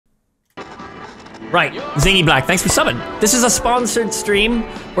Right, Zingy Black, thanks for subbing. This is a sponsored stream.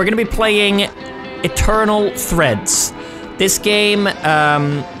 We're gonna be playing Eternal Threads. This game, do you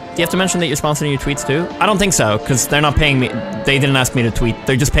have to mention that you're sponsoring your tweets too? I don't think so, because they're not paying me. They didn't ask me to tweet.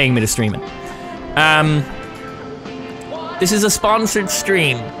 They're just paying me to stream it. This is a sponsored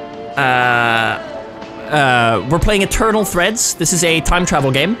stream. We're playing Eternal Threads. This is a time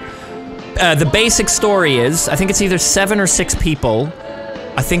travel game. The basic story is, I think it's either 7 or 6 people.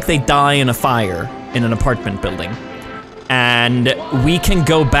 I think they die in a fire in an apartment building. And we can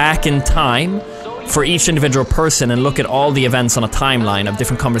go back in time for each individual person and look at all the events on a timeline of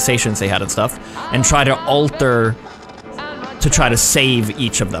different conversations they had and stuff, and try to alter to try to save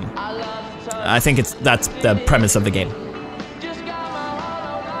each of them. I think that's the premise of the game.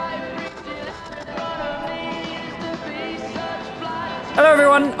 Hello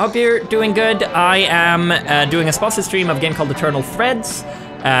everyone, hope you're doing good. I am doing a sponsored stream of a game called Eternal Threads.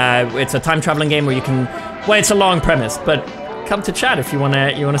 It's a time traveling game where you can, well, it's a long premise, but come to chat if you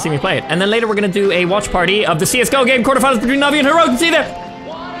wanna see me play it. And then later we're gonna do a watch party of the CS:GO game quarterfinals between Navi and Heroic. See you there.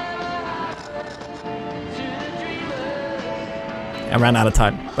 I ran out of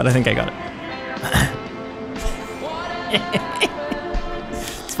time, but I think I got it.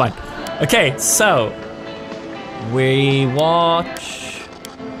 It's fine. Okay, so we watch.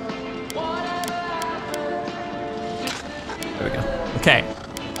 There we go. Okay.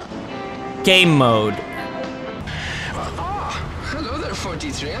 Game mode. Hello there,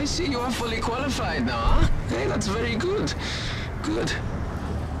 43. I see you are fully qualified now, huh? Hey, that's very good. Good.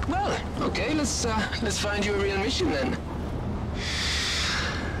 Well, okay, let's find you a real mission then.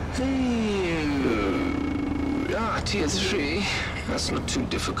 Tier 3. That's not too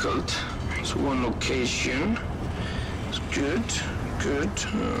difficult. It's one location. It's good. Good.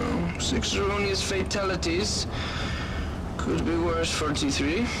 6 erroneous fatalities. Could be worse,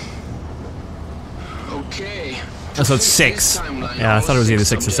 43. Okay. Oh, so it's 6. Yeah, I thought it was either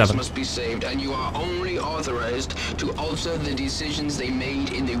 6 or 7. Must be saved, and you are only authorized to alter the decisions they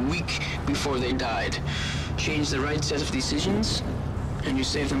made in the week before they died. Change the right set of decisions, and you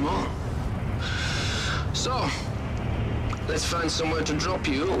save them all. So, let's find somewhere to drop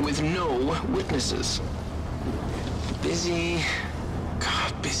you with no witnesses. Busy.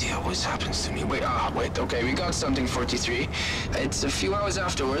 God, busy always happens to me. Wait, okay, we got something, 43. It's a few hours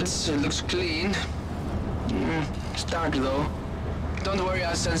afterwards. It looks clean. It's dark though. Don't worry,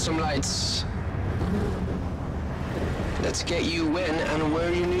 I'll send some lights. Let's get you when and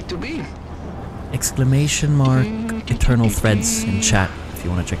where you need to be. Exclamation mark Eternal Threads in chat if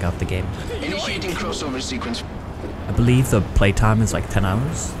you want to check out the game. Initiating crossover sequence. I believe the playtime is like 10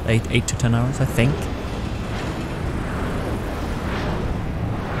 hours. 8 to 10 hours, I think.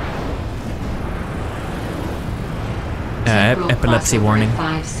 Epilepsy warning.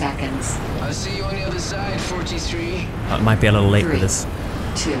 5 seconds. I'll see you on the other side, 43. It might be a little late 3, for this.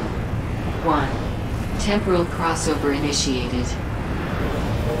 2, 1. Temporal crossover initiated.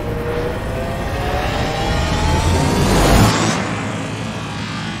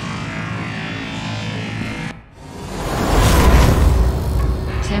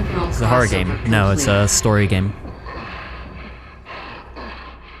 Temporal It's a horror game. No, it's a story game.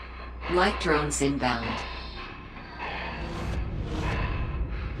 Light drones inbound.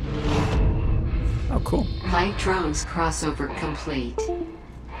 Oh, cool. Light drones crossover complete.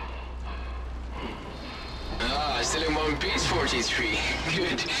 Still in one piece, 43.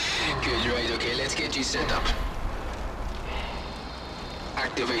 Good. Good, right, okay, let's get you set up.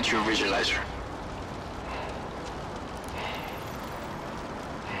 Activate your visualizer.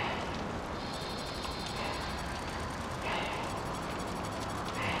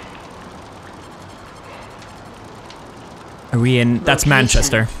 Are we in? That's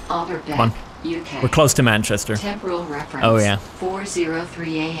Manchester. Alderbeck, Come on. UK. We're close to Manchester. Temporal reference. Oh, yeah.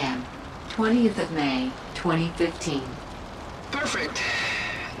 4:03 a.m. 20th of May, 2015. Perfect.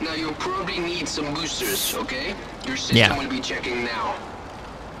 Now you'll probably need some boosters, okay? Your system will be checking now.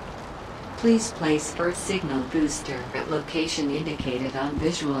 Please place first signal booster at location indicated on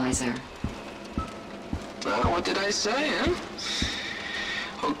visualizer. What did I say, huh?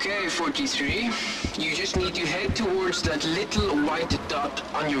 Okay, 43. You just need to head towards that little white dot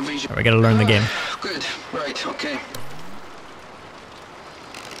on your vision. We gotta learn the game. Good. Right, okay.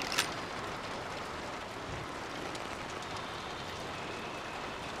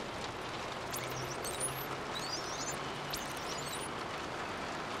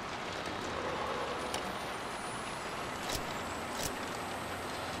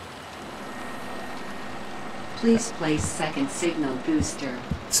 Please place second signal booster.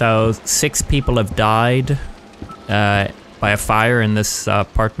 So 6 people have died by a fire in this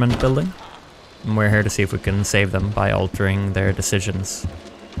apartment building. And we're here to see if we can save them by altering their decisions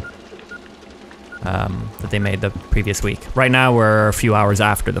that they made the previous week. Right now we're a few hours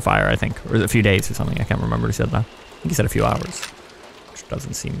after the fire, I think. Or a few days or something. I can't remember what he said now. I think he said a few hours. Which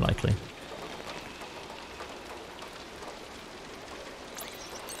doesn't seem likely.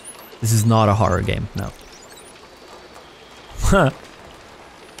 This is not a horror game, no.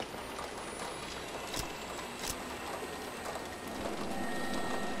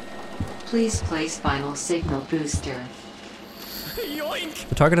 Please place final signal booster. Yoink!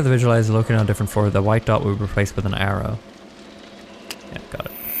 The target of the visualizer is located on a different floor. The white dot will be replaced with an arrow. Yeah, got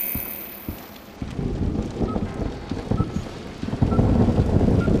it.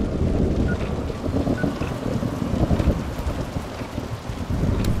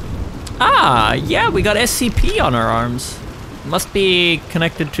 Ah, yeah, we got SCP on our arms. Must be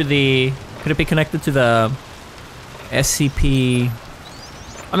connected to the... Could it be connected to the SCP...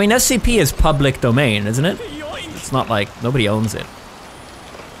 I mean, SCP is public domain, isn't it? It's not like nobody owns it.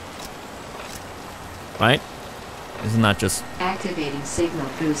 Right? Isn't that just... Activating signal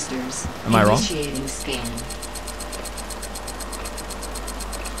boosters. Am I wrong? Initiating scan.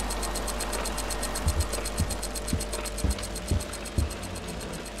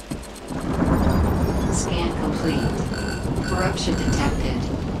 Scan complete. Corruption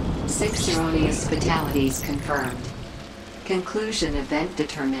detected. 6 erroneous fatalities confirmed. Conclusion event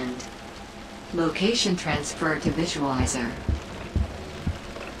determined. Location transfer to visualizer.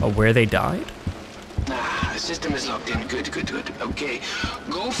 Oh, where they died? Ah, the system is locked in. Good, good, good. Okay.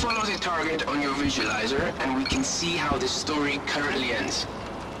 Go follow the target on your visualizer and we can see how the story currently ends.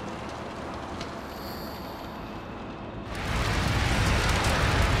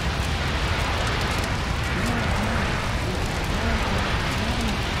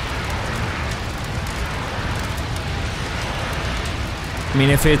 I mean,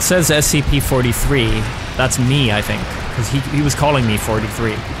 if it says SCP-43, that's me, I think. Because he was calling me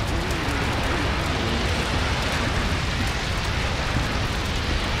 43.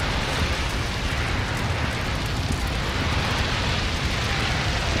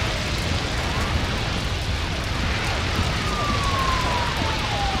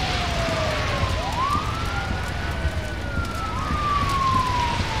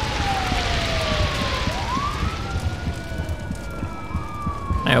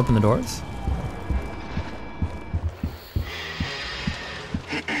 Can I open the doors?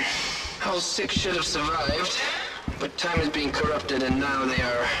 All 6 should have survived, but time is being corrupted and now they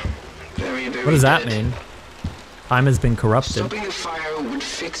are very, very What does that dead. mean? Time has been corrupted. Stopping the fire would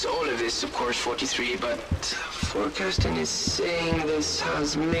fix all of this, of course, 43, but forecasting is saying this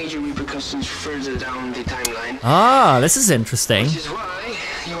has major repercussions further down the timeline. Ah, this is interesting. Which is why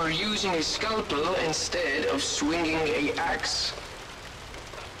you are using a scalpel instead of swinging a axe.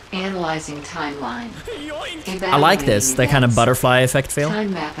 Analyzing timeline. I like this, the kind of butterfly effect feel.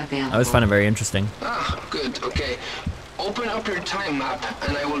 Time map available. I always find it very interesting. Ah, good, okay. Open up your time map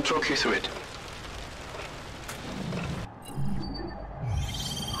and I will talk you through it.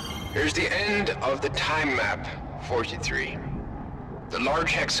 Here's the end of the time map, 43. The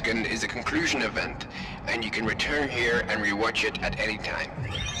large hexagon is the conclusion event, and you can return here and rewatch it at any time.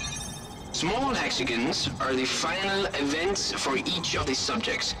 Small hexagons are the final events for each of the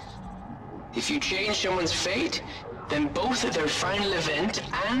subjects. If you change someone's fate, then both their final event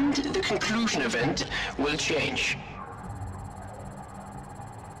and the conclusion event will change.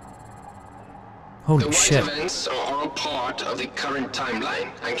 Holy The white shit. events are all part of the current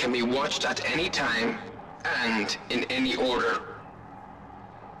timeline and can be watched at any time and in any order.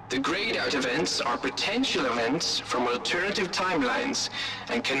 The grayed out events are potential events from alternative timelines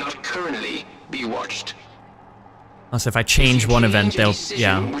and cannot currently be watched. Also, if I change one event, they'll...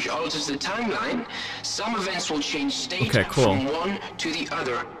 Yeah. Which alters the timeline, some events will change state Okay, cool. from one to the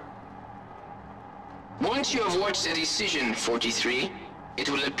other. Once you have watched a decision, 43, it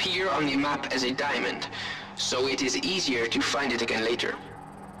will appear on the map as a diamond, so it is easier to find it again later.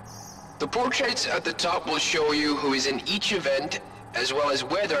 The portraits at the top will show you who is in each event, as well as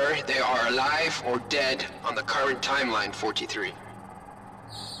whether they are alive or dead on the current timeline, 43.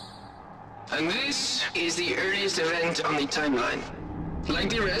 And this is the earliest event on the timeline. Like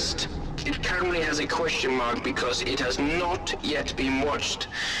the rest, it currently has a question mark because it has not yet been watched.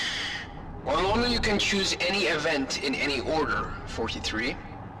 While only you can choose any event in any order, 43,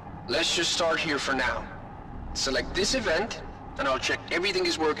 let's just start here for now. Select this event, and I'll check everything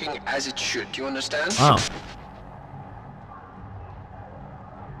is working as it should. Do you understand? Oh.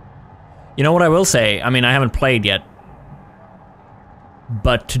 You know what I will say? I mean, I haven't played yet.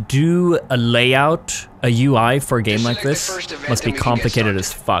 But to do a layout, a UI for a game like this must be complicated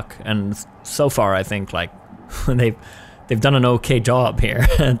as fuck. And so far, I think like they've done an okay job here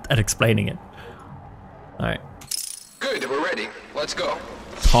at explaining it. All right. Good, we're ready. Let's go.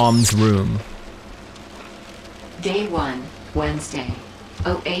 Tom's room. Day 1, Wednesday,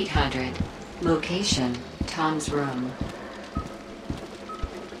 0800. Location, Tom's room.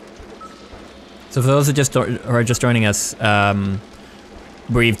 So for those who are just joining us,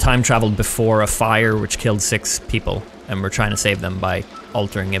 we've time traveled before a fire which killed 6 people, and we're trying to save them by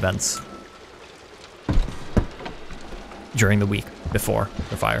altering events during the week before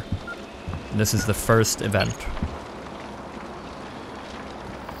the fire. And this is the first event.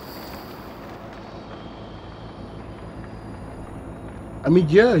 I mean,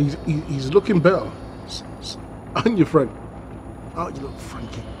 yeah, he's looking better. Aren't you, Frank? Oh, you look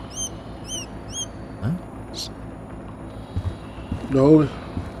Frankie. Huh? No,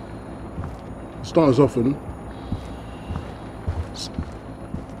 it's not as often.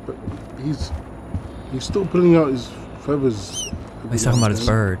 But he's still pulling out his feathers. He's talking about his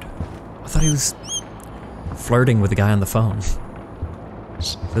bird. I thought he was flirting with the guy on the phone.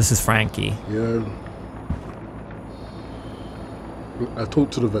 This is Frankie. Yeah. I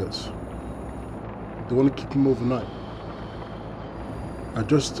talked to the vets. They want to keep him overnight. I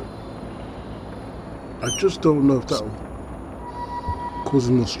just don't know if that'll cause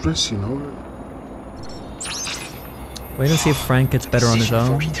him more stress, you know? Wait and see if Frank gets better on his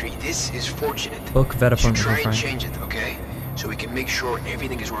own. 43. This is fortunate. Book vet You should appointment for try and Frank. change it, okay? So we can make sure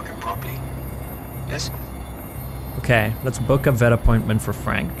everything is working properly. Yes? Okay, let's book a vet appointment for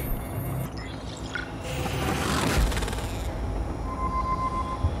Frank.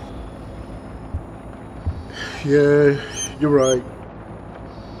 Yeah, you're right.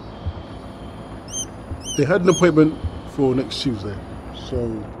 They had an appointment for next Tuesday, so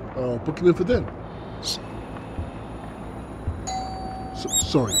book him in for then.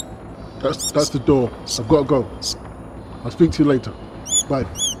 Sorry, that's the door. I've got to go. I'll speak to you later. Bye.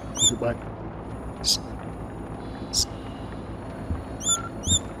 Bye.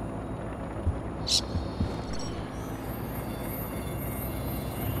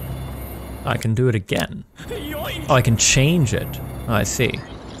 I can do it again. Oh, I can change it. Oh, I see.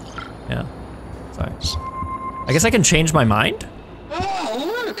 Yeah. Sorry. I guess I can change my mind?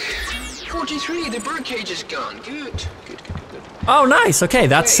 Oh, look! 43, the birdcage is gone. Good. Oh, nice. Okay,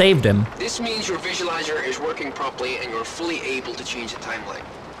 that Okay. saved him. This means your visualizer is working properly and you're fully able to change the timeline.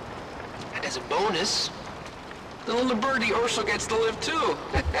 And as a bonus, the little birdie also gets to live too.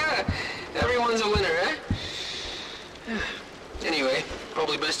 Everyone's a winner, eh? Anyway,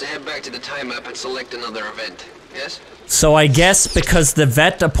 probably best to head back to the time map and select another event, yes? So I guess because the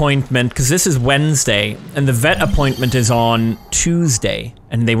vet appointment, because this is Wednesday, and the vet appointment is on Tuesday,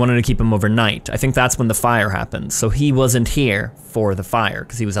 and they wanted to keep him overnight. I think that's when the fire happened. So he wasn't here for the fire,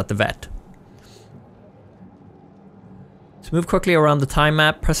 because he was at the vet. To move quickly around the time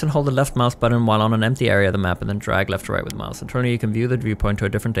map, press and hold the left mouse button while on an empty area of the map, and then drag left to right with the mouse. Internally, you can view the viewpoint to a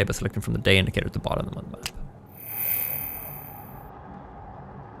different day by selecting from the day indicator at the bottom of the map.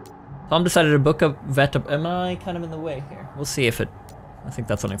 Tom decided to book a vet. Am I kind of in the way here? We'll see if it. I think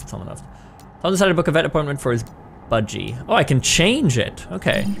that's only for someone else. Tom decided to book a vet appointment for his budgie. Oh, I can change it.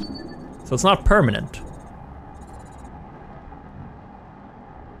 Okay. So it's not permanent.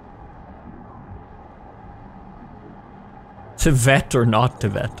 To vet or not to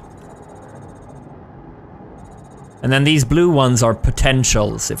vet. And then these blue ones are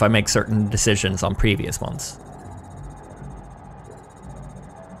potentials if I make certain decisions on previous ones.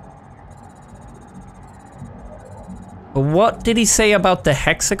 But what did he say about the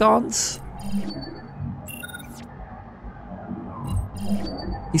hexagons?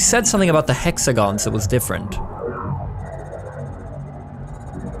 He said something about the hexagons that was different.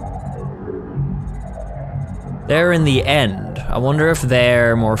 They're in the end. I wonder if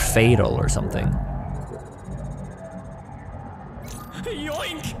they're more fatal or something.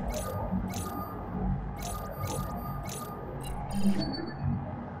 Yoink!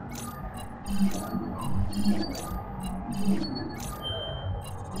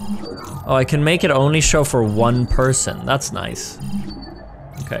 Oh, I can make it only show for one person. That's nice.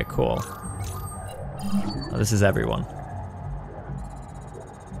 Okay, cool. Oh, this is everyone.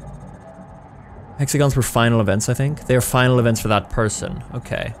 Hexagons were final events, I think. They are final events for that person.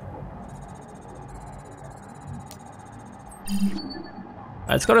 Okay. Alright,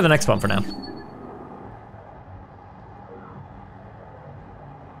 let's go to the next one for now.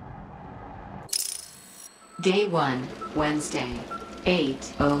 Day 1, Wednesday,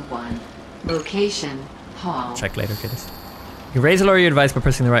 8:01. Location, hall. Check later, kiddies. You raise or lower your device by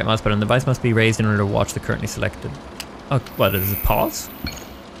pressing the right mouse button. The device must be raised in order to watch the currently selected. Oh, what is it? Pause?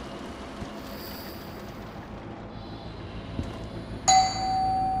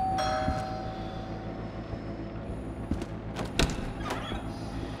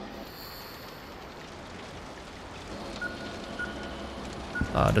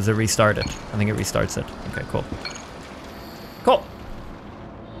 Does it restart it? I think it restarts it. Okay, cool. Cool.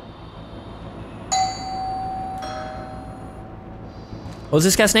 What was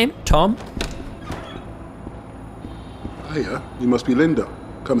this guy's name? Tom? Hiya, you must be Linda.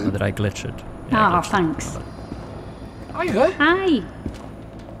 Come in. Or did I glitch it? Yeah, I Oh, glitched it. thanks. Hiya. Hi.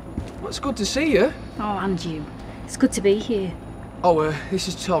 Well, it's good to see you. Oh, and you. It's good to be here. Oh, this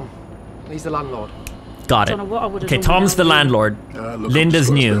is Tom. He's the landlord. Got it. Don't know what I would have Okay, done Tom's the without you. landlord. Look, Linda's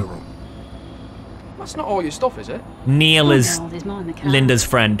I'm new. spare room. That's not all your stuff, is it? Neil Oh, is no, there's more in the car. Linda's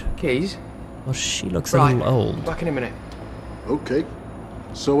friend. Keys. Oh, she looks Right. a little old. Back in a minute. Okay.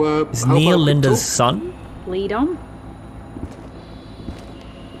 So, Is how Neil about we Linda's talk? son? Lead on.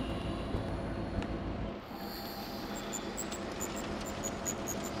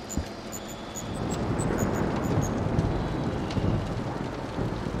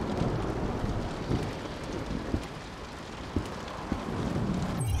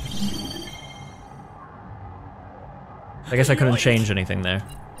 I guess I couldn't change anything there.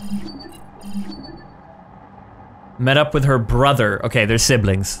 Met up with her brother. Okay, they're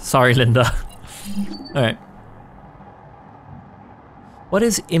siblings. Sorry, Linda. Alright. What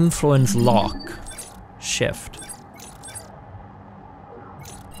is influence lock? Shift.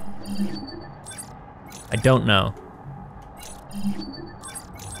 I don't know.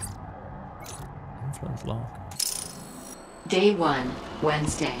 Influence lock. Day 1,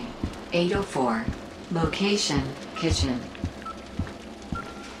 Wednesday, 8:04. Location, kitchen.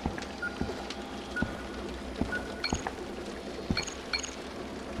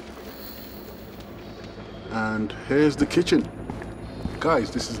 And here's the kitchen.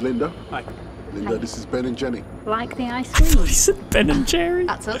 Guys, this is Linda. Hi. Linda, this is Ben and Jenny. Like the ice cream. He said Ben and Jerry.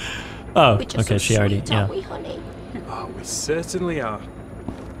 That's us. Oh, We're just okay, so she already, sweet, yeah. aren't we, honey? Oh, we certainly are.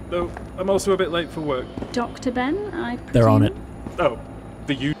 Though, I'm also a bit late for work. Dr. Ben, I presume? They're on it. Oh,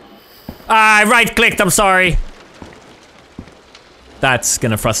 the you. Ah, I right-clicked, I'm sorry. That's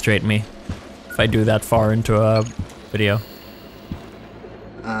gonna frustrate me if I do that far into a video.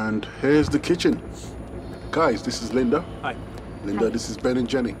 And here's the kitchen. Guys, this is Linda. Hi. Linda, this is Ben and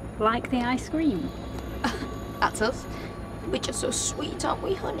Jenny. Like the ice cream. That's us. We're just so sweet, aren't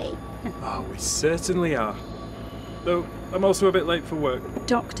we, honey? Oh, we certainly are. Though, I'm also a bit late for work.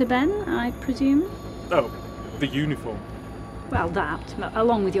 Dr. Ben, I presume? Oh, the uniform. Well, that,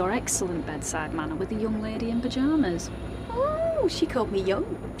 along with your excellent bedside manner with the young lady in pyjamas. Oh, she called me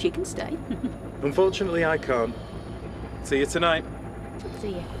young. She can stay. Unfortunately, I can't. See you tonight. See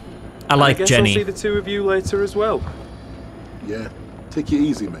you. I like I guess Jenny. I'll see the two of you later as well. Yeah, take it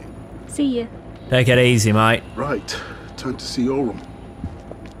easy, mate. See you. Take it easy, mate. Right, time to see your room.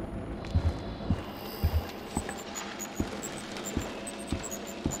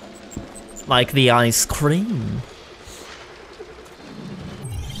 Like the ice cream.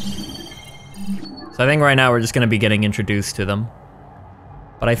 So I think right now we're just gonna be getting introduced to them.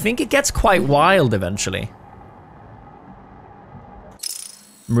 But I think it gets quite wild eventually.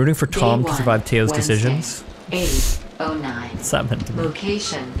 I'm rooting for Tom Day to survive 1, Teo's Wednesday, decisions. 8:09. What's that meant to me?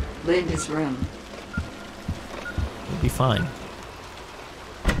 Location, Linda's room. We'll be fine.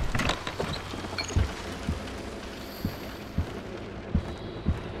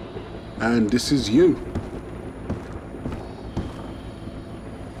 And this is you.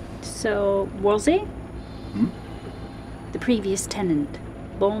 So, was he? The previous tenant.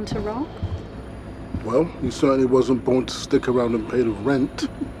 Born to rob? Well, he certainly wasn't born to stick around and pay the rent,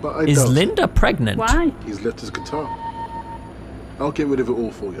 but I Is doubt Linda pregnant? Why? he's left his guitar. I'll get rid of it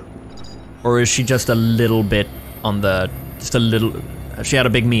all for you. Or is she just a little bit on the... Just a little... She had a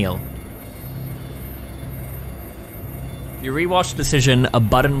big meal. If you rewatch the decision, a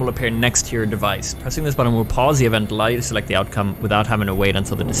button will appear next to your device. Pressing this button will pause the event, allow you to select the outcome without having to wait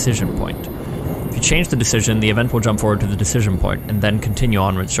until the decision point. If you change the decision, the event will jump forward to the decision point and then continue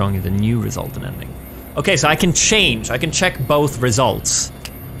onwards, showing you the new result and ending. Okay, so I can change. I can check both results.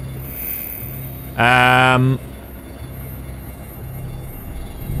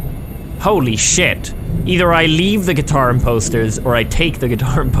 Holy shit. Either I leave the guitar and posters or I take the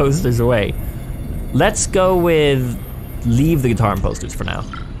guitar and posters away. Let's go with leave the guitar and posters for now.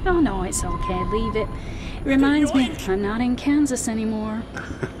 Oh no, it's okay. Leave it. It reminds me, I'm not in Kansas anymore.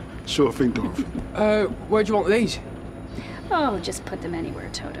 Sure thing, Dorothy. Where do you want these? Oh, just put them anywhere,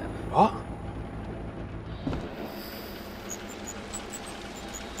 Toto. What?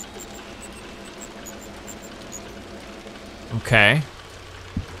 Okay.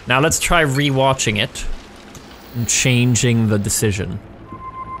 Now let's try rewatching it and changing the decision.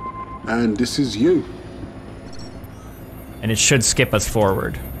 And this is you. And it should skip us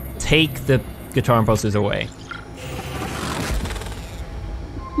forward. Take the guitar and posters away.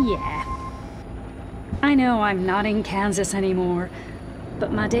 Yeah. I know I'm not in Kansas anymore,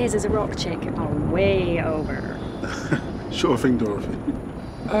 but my days as a rock chick are way over. Sure thing, Dorothy.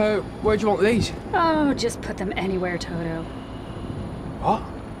 Where do you want these? Oh, just put them anywhere, Toto. What?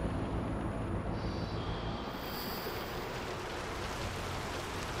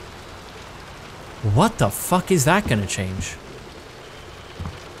 What the fuck is that gonna change?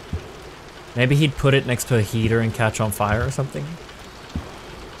 Maybe he'd put it next to a heater and catch on fire or something?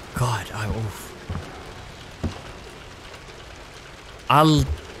 God, I'll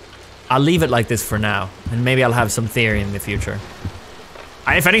leave it like this for now, and maybe I'll have some theory in the future.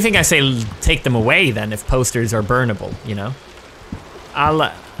 If anything, I say take them away then, if posters are burnable, you know?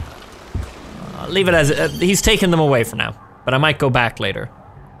 I'll leave it as he's taken them away for now, but I might go back later.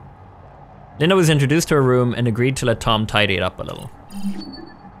 Linda was introduced to her room and agreed to let Tom tidy it up a little.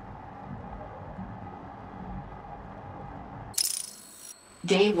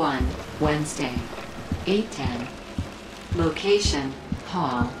 Day 1, Wednesday, 8:10. Location,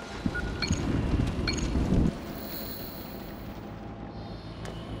 hall.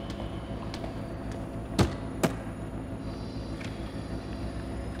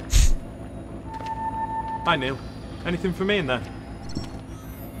 Hi, Neil. Anything for me in there?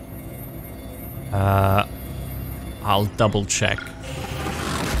 I'll double check.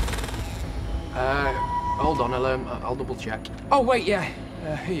 Hold on, I'll double check. Oh, wait, yeah.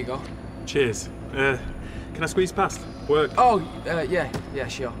 Here you go. Cheers. Can I squeeze past? Work. Oh, yeah,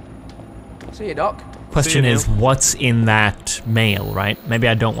 sure. See you, Doc. Question See you, is, Neil. what's in that mail, right? Maybe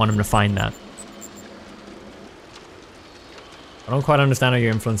I don't want him to find that. I don't quite understand how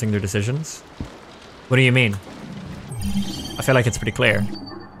you're influencing their decisions. What do you mean? I feel like it's pretty clear.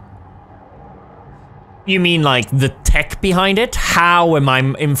 You mean like the tech behind it? How am I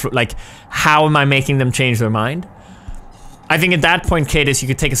how am I making them change their mind? I think at that point, Cadis, you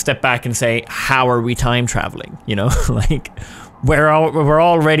could take a step back and say, how are we time traveling? You know, like we're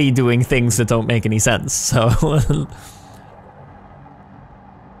already doing things that don't make any sense. So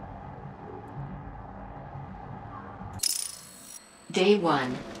Day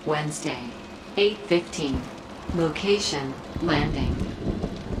 1, Wednesday, 8:15. Location, landing.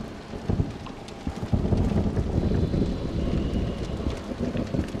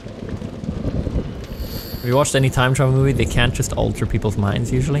 Have you watched any time travel movie? They can't just alter people's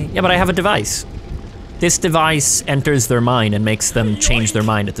minds usually. Yeah, but I have a device. This device enters their mind and makes them change their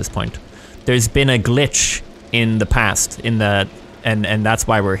mind at this point. There's been a glitch in the past, and that's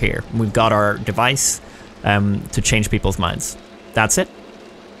why we're here. We've got our device to change people's minds. That's it.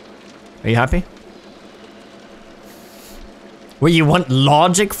 Are you happy? Well, you want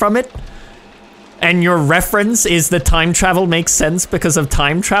logic from it? And your reference is that time travel makes sense because of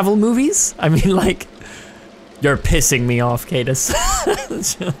time travel movies? I mean, like, you're pissing me off, Cadis.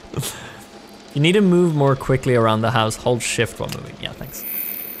 You need to move more quickly around the house. Hold shift while moving. Yeah, thanks.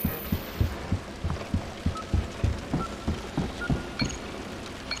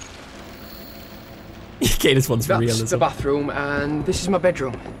 Cadis wants That's realism. the bathroom, and this is my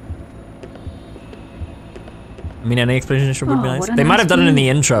bedroom. I mean, any explanation would be Oh, nice. what a They might nice have done it in view. the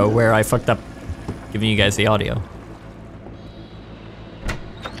intro where I fucked up giving you guys the audio.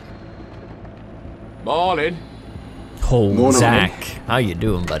 Morning. Oh, Morning. Zach. How you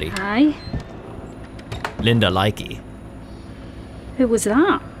doing, buddy? Hi? Linda Likey. Who was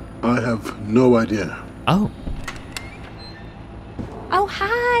that? I have no idea. Oh. Oh,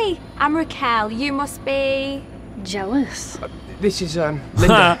 hi. I'm Raquel. You must be... Jealous. This is,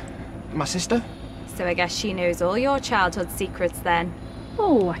 Linda. My sister. So I guess she knows all your childhood secrets then.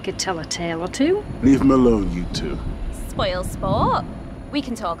 Oh, I could tell a tale or two. Leave him alone, you two. Spoil sport. We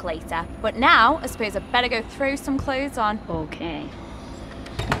can talk later. But now, I suppose I'd better go throw some clothes on. Okay.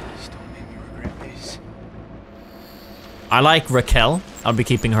 Just don't make me regret this. I like Raquel. I'll be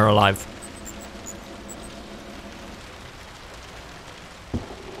keeping her alive.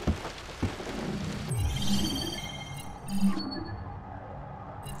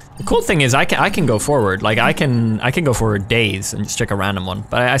 The cool thing is I can go forward. Like I can go forward days and just check a random one.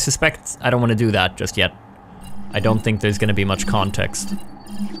 But I suspect I don't want to do that just yet. I don't think there's going to be much context.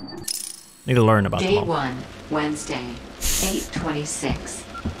 Need to learn about Day them all. 1, Wednesday, 8:26.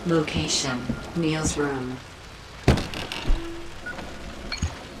 Location, Neil's room.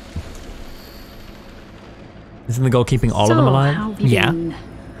 Isn't the goal keeping all of them So, alive? how have you Yeah. been?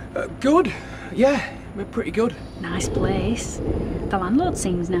 Good. Yeah. we're pretty good. Nice place. The landlord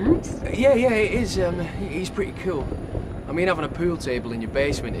seems nice. Yeah, it is. He's pretty cool. I mean, having a pool table in your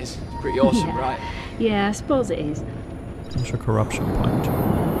basement is pretty awesome, Yeah. right? Yeah, I suppose it is. Potential corruption point.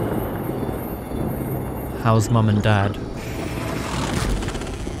 How's mum and dad?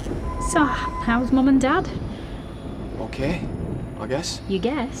 So, how's mum and dad? Okay, I guess. You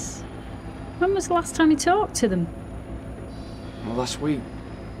guess? When was the last time you talked to them? Well, last week.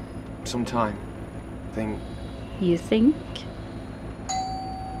 Sometime. Think. You think?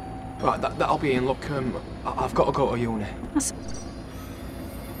 Right, that'll be in. Look, I've got to go to uni.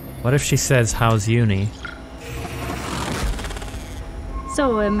 What if she says, how's uni?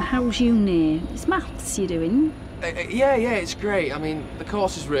 So, how's uni? It's maths you're doing? Yeah, it's great. I mean, the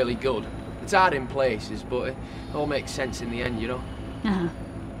course is really good. It's hard in places, but it all makes sense in the end, you know? Uh-huh.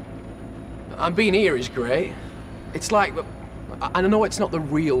 And being here is great. It's like, I know it's not the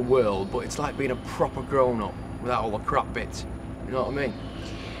real world, but it's like being a proper grown-up without all the crap bits. You know what I mean?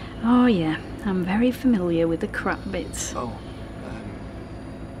 Oh yeah, I'm very familiar with the crap bits. Well,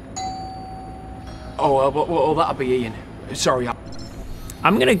 that'll be Ian. Sorry.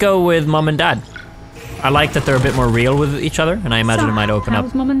 I'm gonna go with mum and dad. I like that they're a bit more real with each other, and I imagine it might open up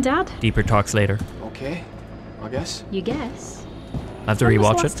how's mum and dad? deeper talks later. Okay, I guess. You guess? I have to When was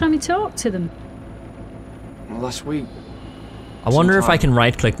rewatch the last it. time you talked to them? Well, last week. I wonder if I sometime. can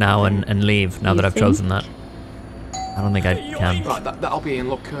right-click now and leave, now You that I've think? chosen that. I don't think I can. Right, that'll be in.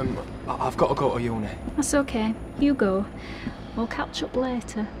 Look, I've got to go to uni. That's okay. You go. We'll catch up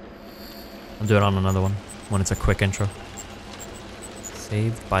later. I'll do it on another one, when it's a quick intro.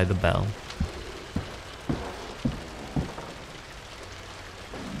 Saved by the bell.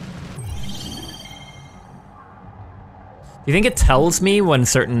 Do you think it tells me when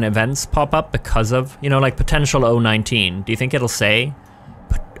certain events pop up because of, you know, like potential 019? Do you think it'll say,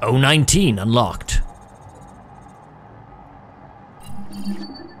 019 unlocked?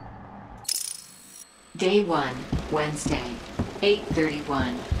 Day 1, Wednesday,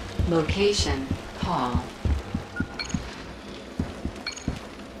 8:31. Location, Hall.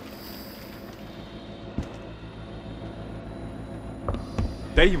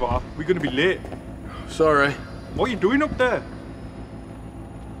 There you are. We're gonna be late. Sorry. What are you doing up there?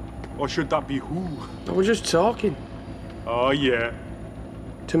 Or should that be who? I was just talking Oh, yeah.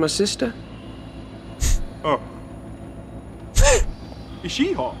 to my sister. Oh. Is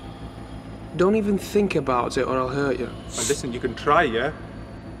she hot? Don't even think about it or I'll hurt you. And listen, you can try, yeah?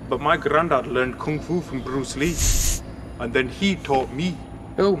 But my granddad learned Kung Fu from Bruce Lee. And then he taught me.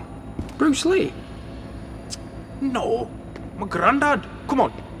 Oh, Bruce Lee? No. My granddad. Come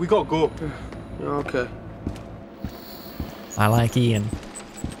on, we gotta go. Okay. I like Ian.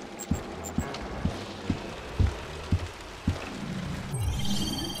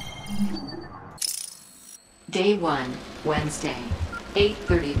 Day 1, Wednesday,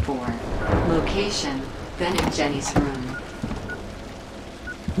 8:34. Location, Ben and Jenny's room.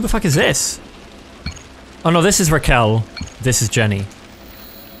 Who the fuck is this? Oh no, this is Raquel. This is Jenny.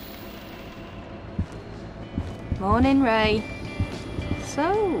 Morning, Ray.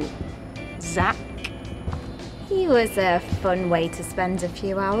 So, Zach. He was a fun way to spend a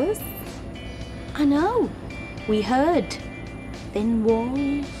few hours. I know. We heard. Thin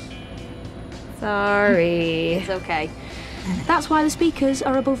walls. Sorry. It's okay. That's why the speakers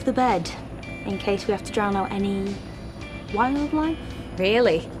are above the bed, in case we have to drown out any wildlife.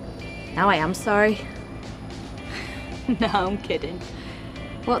 Really? Now I am sorry. No, I'm kidding.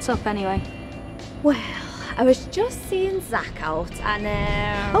 What's up anyway? Well, I was just seeing Zach out and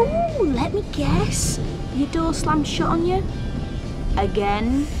Oh, let me guess. Your door slammed shut on you?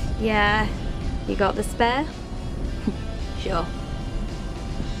 Again? yeah, you got the spare? Sure.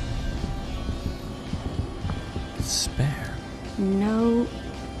 Spare. No.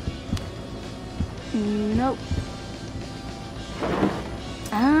 Nope.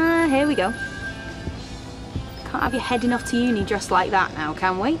 Ah, here we go. Can't have you heading off to uni dressed like that now,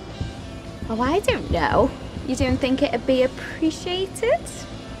 can we? Oh, I don't know. You don't think it'd be appreciated?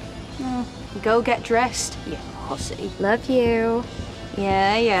 No. Go get dressed, you hussy. Love you.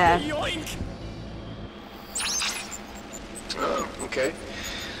 Yeah. Okay.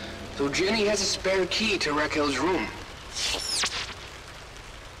 So Jenny has a spare key to Raquel's room.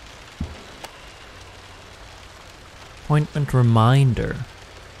 Appointment reminder.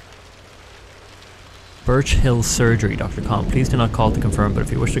 Birch Hill Surgery, Dr. Khan. Please do not call to confirm, but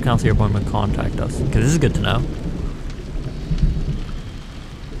if you wish to cancel your appointment, contact us. Okay, this is good to know.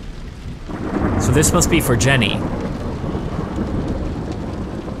 So this must be for Jenny.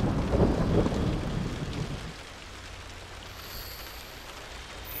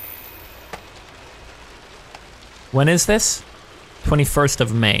 When is this? 21st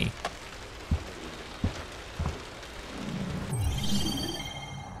of May.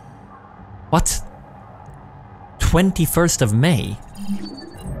 What? 21st of May?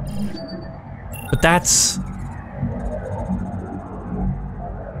 But that's...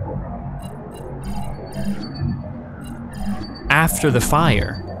 after the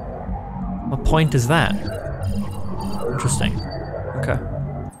fire. What point is that? Interesting. Okay.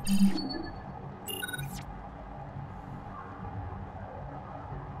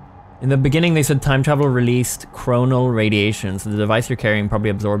 In the beginning, they said time travel released chronal radiation, so the device you're carrying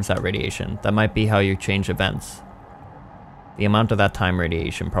probably absorbs that radiation. That might be how you change events. The amount of that time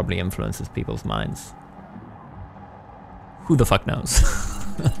radiation probably influences people's minds. Who the fuck knows?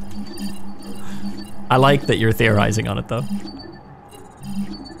 I like that you're theorizing on it, though.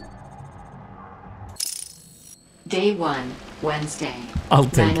 Day 1, Wednesday. I'll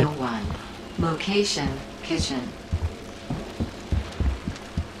take it. 901. Location, kitchen.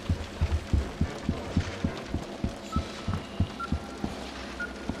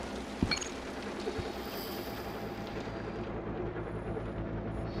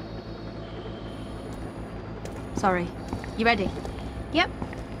 Sorry. You ready? Yep.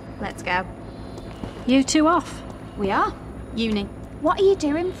 Let's go. You two off? We are. Uni. What are you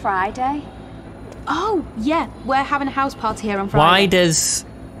doing Friday? Oh, yeah. We're having a house party here on Friday. Why does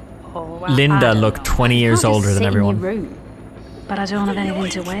Oh, well, I Linda don't look know. 20 years Can't just older than sit everyone? in your room. But I don't have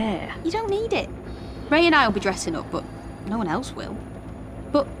anything to wear. You don't need it. Ray and I will be dressing up, but no one else will.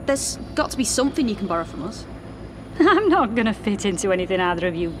 But there's got to be something you can borrow from us. I'm not gonna fit into anything either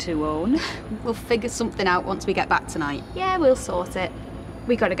of you two own. We'll figure something out once we get back tonight. Yeah, we'll sort it.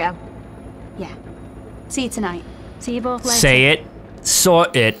 We gotta go. Yeah. See you tonight. See you both later. Say it.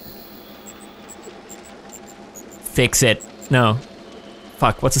 Sort it. Fix it. No.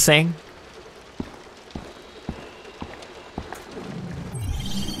 Fuck, what's the saying?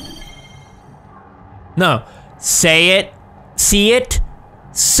 No. Say it. See it.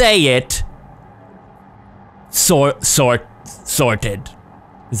 Say it. Sorted.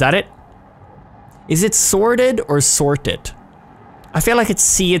 Is that it? Is it sorted or sorted? I feel like it's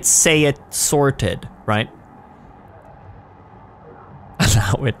see it, say it, sorted, right?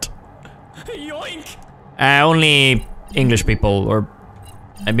 Allow it. Yoink! Only English people, or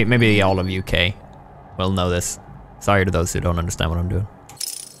maybe all of UK will know this. Sorry to those who don't understand what I'm doing.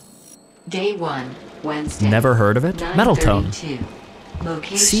 Day 1, Wednesday. Never heard of it? Metal Tone. 9:32.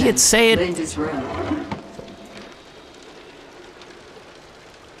 Location, See it, say it. Linda's room.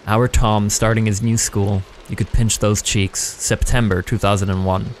 Our Tom starting his new school. You could pinch those cheeks. September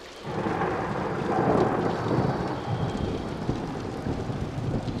 2001.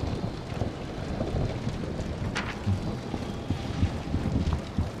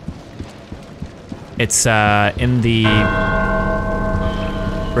 It's in the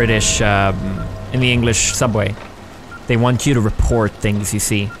British, in the English subway. They want you to report things you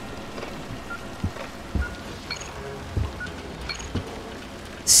see.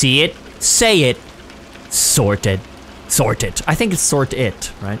 See it, say it, sort it. Sort it. I think it's sort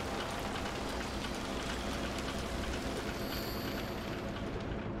it, right?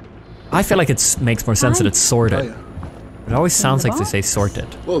 I feel like it makes more sense that it's sorted. Hiya. It always sounds like they say sorted.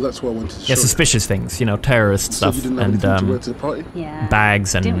 Well, that's why I wanted to Yeah, show suspicious things, you know, terrorist you. stuff So you didn't have and anything to wear to the party? Yeah.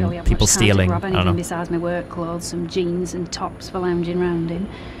 bags and Didn't really have people much time stealing. To grab I don't anything know. besides my work clothes, some jeans and tops for lounging round in.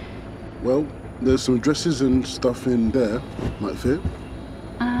 Well, there's some dresses and stuff in there. Might fit.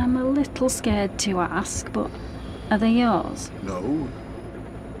 I'm a little scared to ask, but are they yours? No.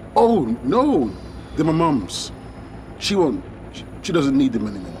 Oh, no. They're my mum's. She won't. She doesn't need them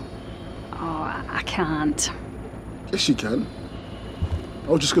anymore. Oh, I can't. Yes, she can. I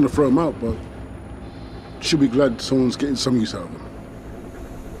was just going to throw them out, but she'll be glad someone's getting some use out of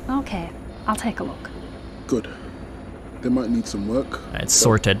them. Okay, I'll take a look. Good. They might need some work. It's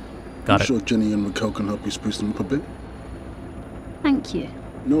sorted. Got I'm it. sure Jenny and Raquel can help you spruce them up a bit. Thank you.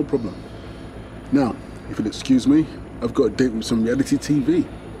 No problem. Now, if you'll excuse me, I've got a date with some reality TV.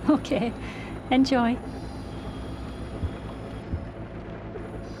 Okay, enjoy.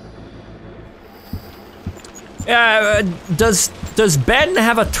 Does Ben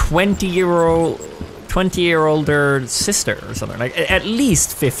have a 20-year older sister or something? Like at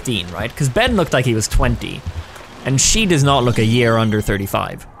least 15, right? Because Ben looked like he was 20, and she does not look a year under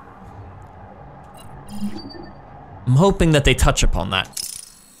 35. I'm hoping that they touch upon that.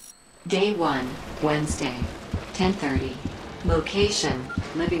 Day 1, Wednesday, 10:30. Location,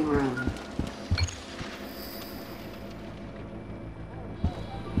 living room.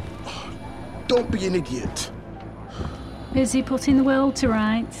 Don't be an idiot. Busy putting the world to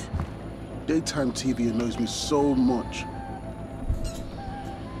rights. Daytime TV annoys me so much.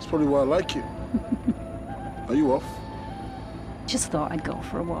 That's probably why I like it. Are you off? Just thought I'd go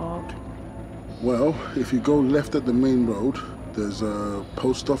for a walk. Well, if you go left at the main road, there's a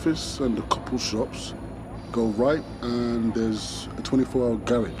post office and a couple shops. Go right and there's a 24-hour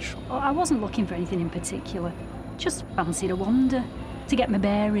garage. Oh, I wasn't looking for anything in particular. Just fancied a wander to get my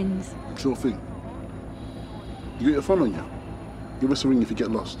bearings. Sure thing. You got your phone on you? Give us a ring if you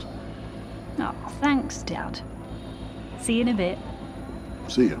get lost. Oh, thanks, Dad. See you in a bit.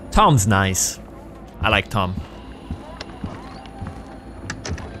 See ya. Tom's nice. I like Tom.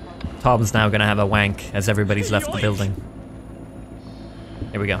 Tom's now gonna have a wank as everybody's left the building.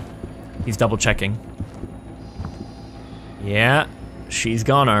 Here we go. He's double checking. Yeah, she's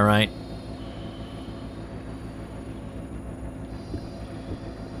gone all right.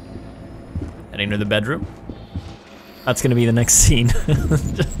 Heading to the bedroom. That's gonna be the next scene.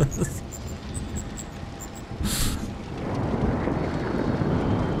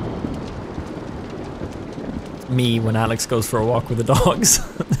 Me when Alex goes for a walk with the dogs.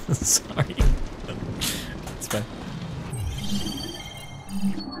 Sorry. It's fine.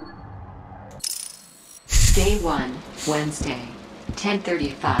 Day 1, Wednesday,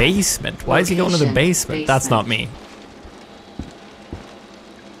 10:35. Basement? Why is he going to the basement? That's not me.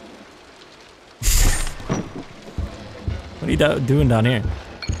 What are you doing down here?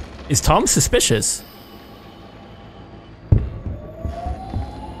 Is Tom suspicious?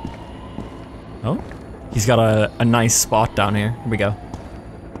 Oh? He's got a nice spot down here. Here we go.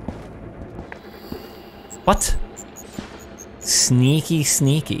 What? Sneaky,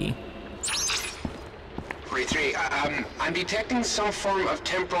 sneaky. 43, I'm detecting some form of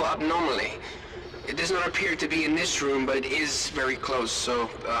temporal abnormality. It does not appear to be in this room, but it is very close, so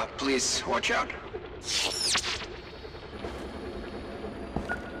please watch out.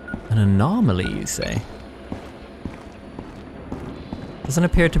 An anomaly, you say? Doesn't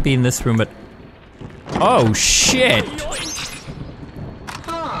appear to be in this room, but... Oh, shit!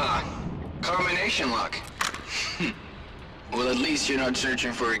 Ah, combination lock. Well, at least you're not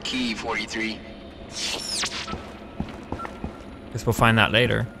searching for a key, 43. Guess we'll find that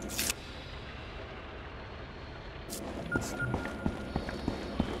later.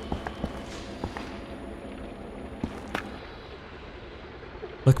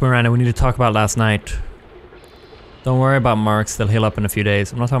 Look, Miranda, we need to talk about last night. Don't worry about marks, they'll heal up in a few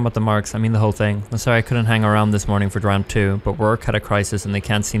days. I'm not talking about the marks, I mean the whole thing. I'm sorry I couldn't hang around this morning for round 2, but work had a crisis and they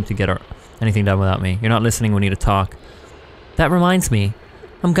can't seem to get anything done without me. You're not listening, we need to talk. That reminds me,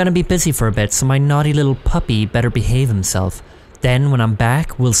 I'm gonna be busy for a bit, so my naughty little puppy better behave himself. Then when I'm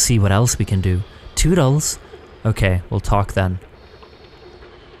back, we'll see what else we can do. Toodles. Okay, we'll talk then.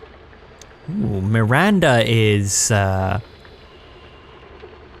 Ooh, Miranda is,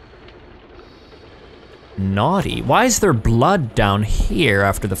 naughty. Why is there blood down here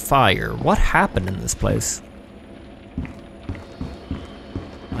after the fire? What happened in this place?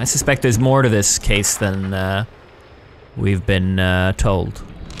 I suspect there's more to this case than we've been told.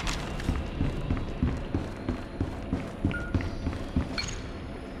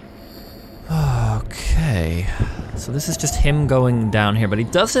 Okay, so this is just him going down here, but he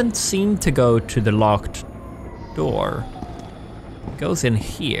doesn't seem to go to the locked door. He goes in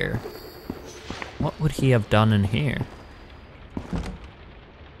here. What would he have done in here?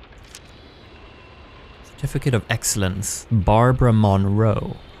 Certificate of Excellence, Barbara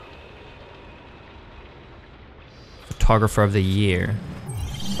Monroe. Photographer of the Year.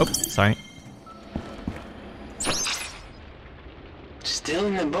 Oh, sorry. Still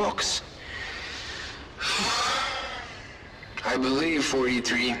in the box. I believe,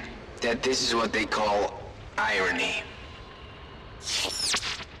 43, that this is what they call irony.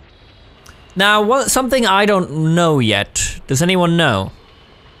 Now, something I don't know yet. Does anyone know?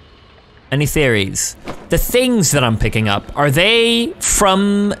 Any theories? The things that I'm picking up, are they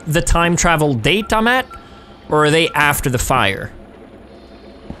from the time travel date I'm at? Or are they after the fire?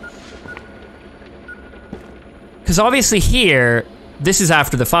 Because obviously here, this is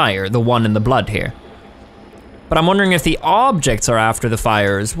after the fire, the one in the blood here. But I'm wondering if the objects are after the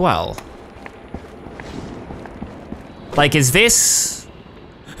fire as well. Like, is this...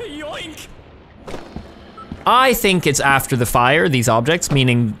 Yoink! I think it's after the fire, these objects,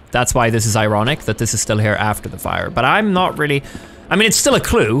 meaning that's why this is ironic, that this is still here after the fire. But I'm not really... I mean, it's still a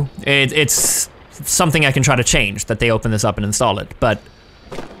clue. It's something I can try to change, that they open this up and install it. But,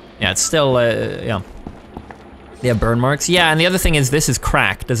 yeah, it's still, yeah. Yeah, burn marks. Yeah, and the other thing is this is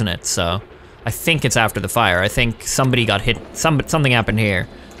cracked, isn't it? So, I think it's after the fire. I think somebody got hit, something happened here,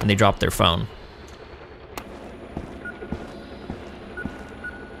 and they dropped their phone.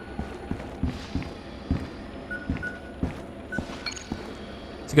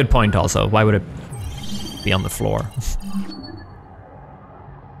 It's a good point also. Why would it be on the floor?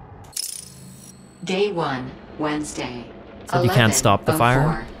 Day 1, Wednesday. So you can't stop the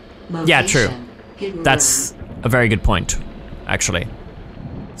fire? Yeah, true. That's a very good point, actually.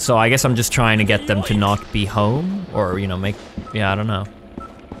 So I guess I'm just trying to get them to not be home, or, you know, make... Yeah, I don't know.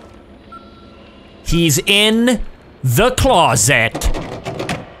 He's in the closet!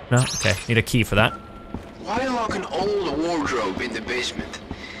 No? Okay, need a key for that. Why lock an old wardrobe in the basement?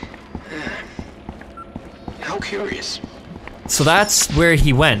 How curious. So that's where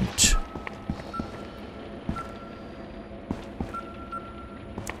he went.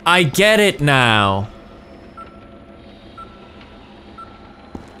 I get it now.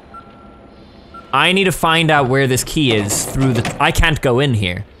 I need to find out where this key is through the... I can't go in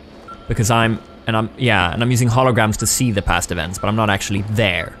here. Because I'm using holograms to see the past events, but I'm not actually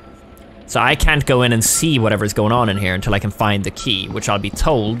there. So I can't go in and see whatever's going on in here until I can find the key, which I'll be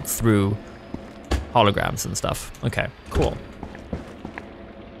told through holograms and stuff. Okay, cool.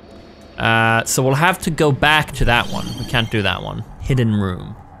 So we'll have to go back to that one. We can't do that one. Hidden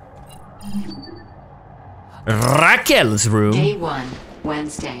room. Raquel's room. Day 1,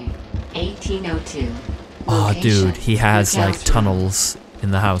 Wednesday, 1802. Oh, Location, dude, he has like Raquel's room. tunnels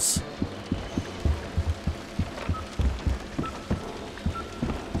in the house.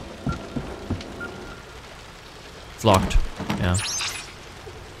 It's locked. Yeah.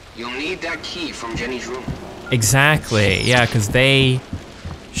 You'll need that key from Jenny's room. Exactly. Yeah, because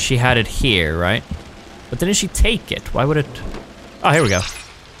she had it here, right? But didn't she take it? Why would it? Oh, here we go.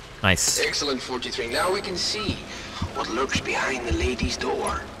 Nice. Excellent, 43. Now we can see what lurks behind the lady's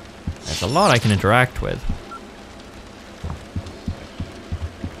door. There's a lot I can interact with.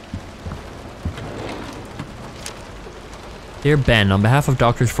 Dear Ben, on behalf of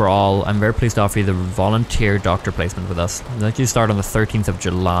Doctors for All, I'm very pleased to offer you the volunteer doctor placement with us. I'd like you to start on the 13th of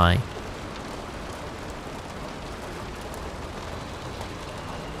July.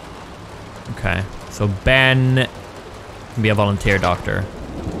 Okay, so Ben can be a volunteer doctor.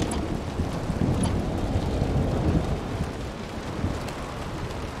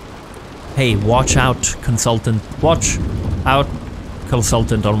 Hey, watch out, consultant. Watch out,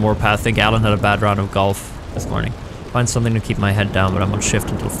 consultant on Warpath. I think Alan had a bad round of golf this morning. Find something to keep my head down, but I'm on shift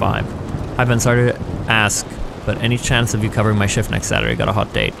until 5. Hi Ben, sorry to ask, but any chance of you covering my shift next Saturday? Got a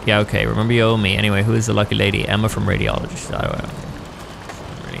hot date. Yeah, okay, remember you owe me. Anyway, who is the lucky lady? Emma from Radiology.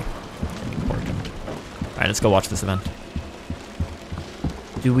 Really important. Alright, let's go watch this event.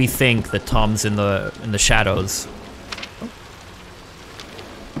 Do we think that Tom's in the shadows?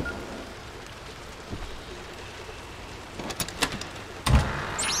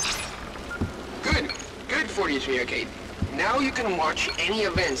 Good, 43, okay. Now you can watch any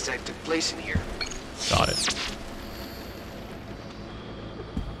events that took place in here. Got it.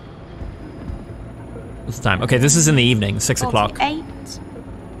 What's the time? Okay, this is in the evening, 6 o'clock. 48.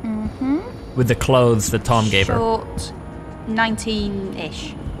 Mm-hmm. With the clothes that Tom gave her. Short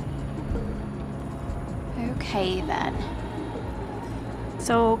 19-ish. Okay then.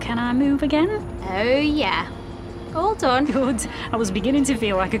 So, can I move again? Oh, yeah. All done. Good. I was beginning to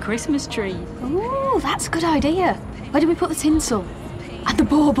feel like a Christmas tree. Ooh, that's a good idea. Where do we put the tinsel? And the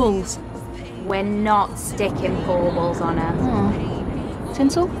baubles? We're not sticking baubles on her. Oh.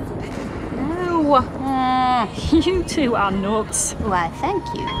 Tinsel? No. You two are nuts. Why, thank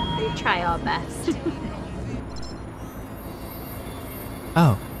you. We try our best.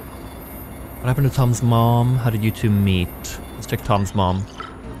 Oh. What happened to Tom's mom? How did you two meet? Let's check Tom's mom.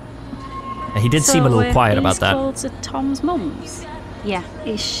 Yeah, he did seem a little quiet about that. Clothes are Tom's mum's? Yeah.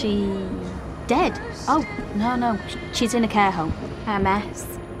 Is she Dead? Oh, no. She's in a care home.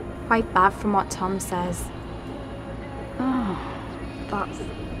 MS. Quite bad from what Tom says. Oh, that's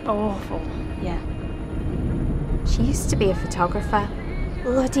awful. Yeah. She used to be a photographer.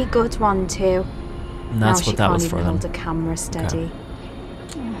 Bloody good one, too. And that's now what that was for she them. can't even hold a camera steady.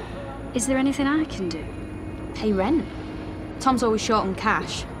 Okay. Is there anything I can do? Pay rent. Tom's always short on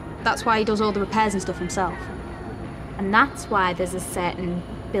cash. That's why he does all the repairs and stuff himself. And that's why there's a certain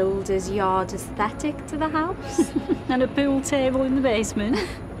builder's yard aesthetic to the house. And a pool table in the basement?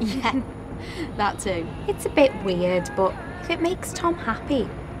 Yeah, that too. It's a bit weird, but if it makes Tom happy,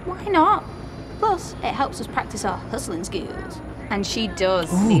 why not? Plus, it helps us practice our hustling skills. And she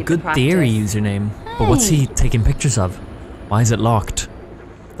does. Ooh, need the good theory practice. username. But what's he taking pictures of? Why is it locked?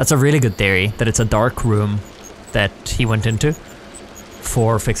 That's a really good theory, that it's a dark room that he went into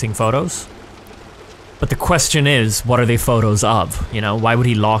for fixing photos. But the question is, what are they photos of? You know, why would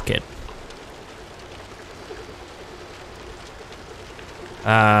he lock it?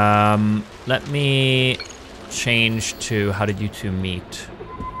 Let me change to how did you two meet?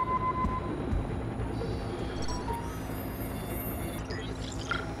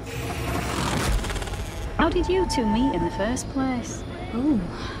 did you two meet in the first place? Oh,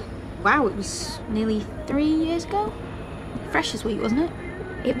 wow, it was nearly 3 years ago. Fresh as wheat, wasn't it?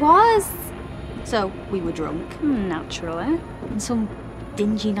 It was. So, we were drunk. Naturally. In some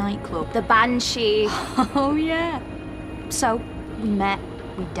dingy nightclub. The Banshee. Oh, yeah. So, we met,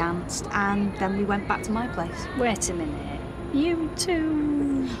 we danced, and then we went back to my place. Wait a minute. You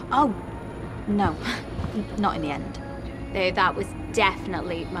two... Oh, no. Not in the end. Though that was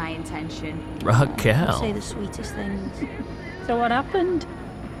definitely my intention. Raquel. Say the sweetest things. So what happened?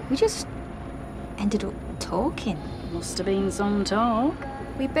 We just ended up talking. Must have been some talk.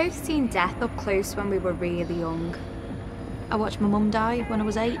 We both seen death up close when we were really young. I watched my mum die when I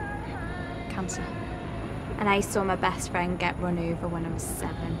was 8. Cancer. And I saw my best friend get run over when I was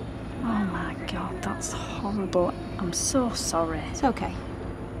 7. Oh my god, that's horrible. I'm so sorry. It's okay.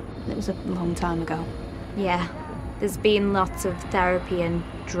 It was a long time ago. Yeah, there's been lots of therapy and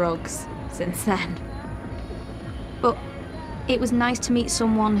drugs since then. But it was nice to meet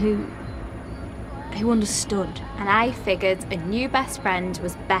someone who understood. And I figured a new best friend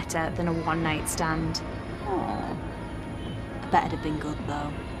was better than a one-night stand. Aww. I bet it'd have been good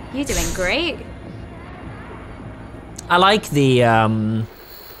though. You're doing great. I like the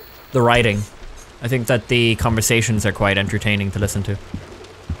writing. I think that the conversations are quite entertaining to listen to.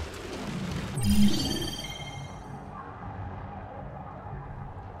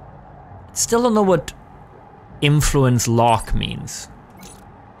 Still don't know what influence lock means.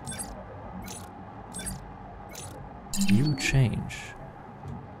 You change.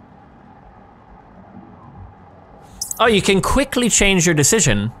 Oh, you can quickly change your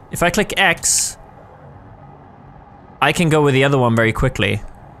decision. If I click X, I can go with the other one very quickly.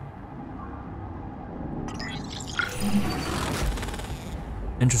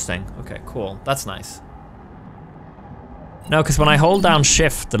 Interesting. Okay, cool. That's nice. No, because when I hold down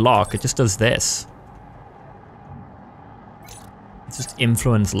shift, the lock, it just does this. It's just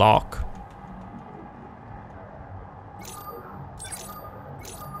influence lock.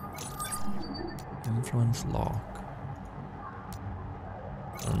 Influence lock.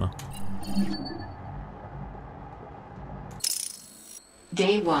 I don't know.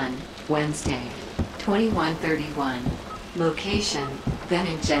 Day 1, Wednesday, 21:31. Location, Ben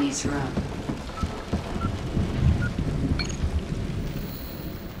and Jenny's room.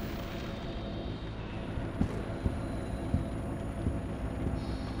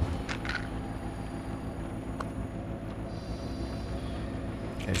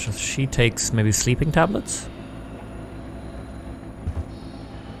 Okay, so she takes maybe sleeping tablets?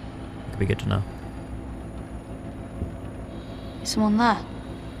 Could be good to know. Is someone there?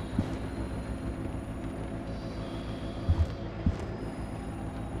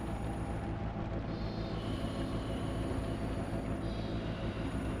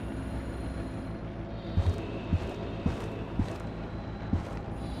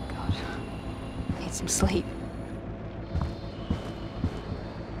 God, I need some sleep.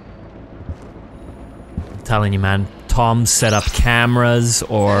 I'm telling you, man, Tom set up cameras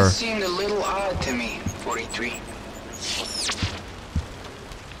or... That seemed a little odd to me, 43.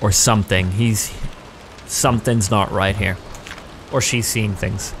 Or something. Something's not right here. Or she's seeing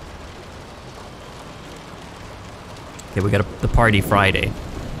things. Okay, we got the party Friday.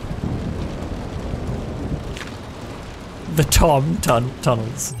 The Tom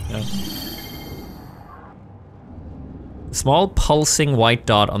tunnels. Yeah. A small pulsing white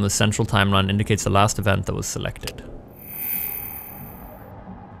dot on the central timeline indicates the last event that was selected.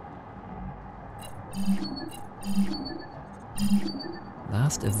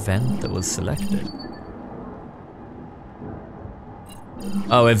 Last event that was selected.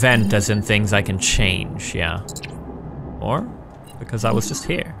 Oh, event as in things I can change, yeah. Or because I was just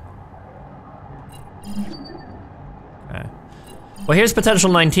here. Okay. Well, here's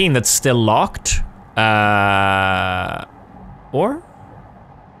potential 19 that's still locked. Or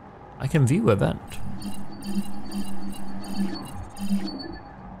I can view event.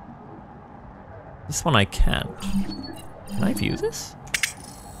 This one I can't. Can I view this?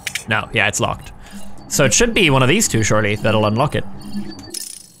 No, yeah, it's locked. So it should be one of these two, surely, that'll unlock it.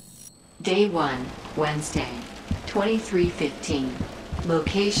 Day 1, Wednesday, 23:15.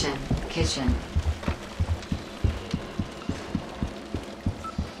 Location, kitchen.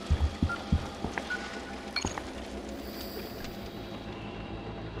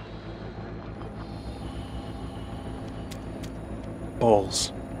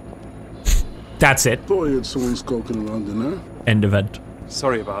 Balls. That's it. Thought I had someone skulking around in there. End event.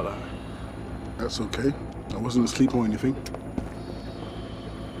 Sorry about that. That's okay. I wasn't asleep or anything.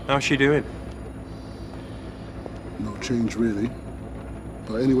 How's she doing? No change, really.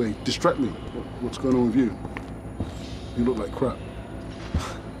 But anyway, distract me. What's going on with you? You look like crap.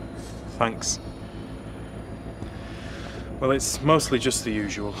 Thanks. Well, it's mostly just the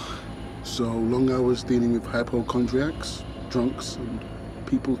usual. So, long hours dealing with hypochondriacs, drunks, and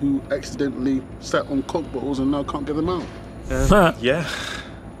people who accidentally sat on coke bottles and now can't get them out. Yeah.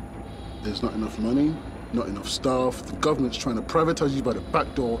 There's not enough money, not enough staff, the government's trying to privatize you by the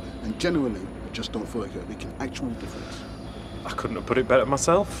back door, and generally, I just don't feel like you're making actual difference. I couldn't have put it better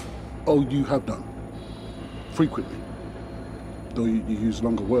myself. Oh, you have done. Frequently. Though you use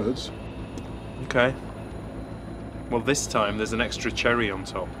longer words. Okay. Well, this time there's an extra cherry on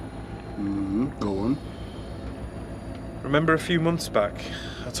top. Go on. Remember a few months back,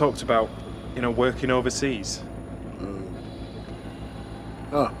 I talked about, working overseas?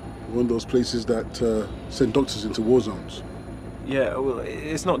 One of those places that send doctors into war zones. Yeah, well,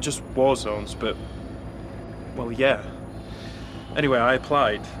 it's not just war zones, but... Well, yeah. Anyway, I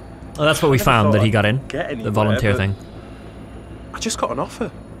applied. Oh, that's what we found that he got in. The volunteer thing. I just got an offer.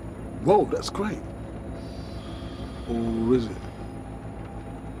 Whoa, that's great. Or is it?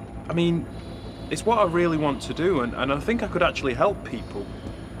 I mean, it's what I really want to do, and I think I could actually help people.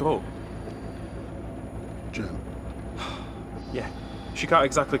 But... Jen. Yeah. She can't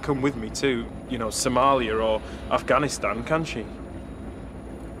exactly come with me to, Somalia or Afghanistan, can she?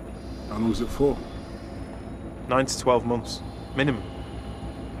 How long is it for? 9 to 12 months. Minimum.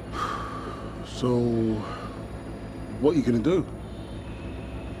 So... what are you gonna do?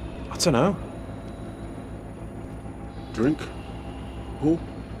 I don't know. Drink? Pool?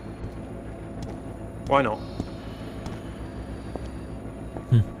 Why not?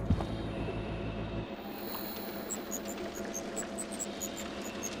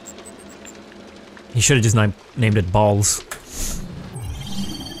 He should have just named it Balls.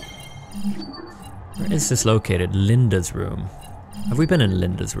 Where is this located? Linda's room. Have we been in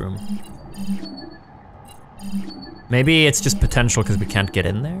Linda's room? Maybe it's just potential because we can't get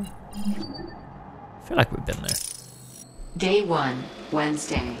in there? I feel like we've been there. Day 1,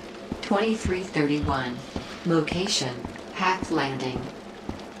 Wednesday, 2331. Location, Hack Landing.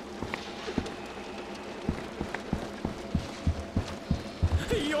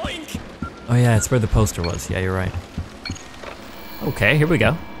 Yoink! Oh yeah, it's where the poster was. Yeah, you're right. Okay, here we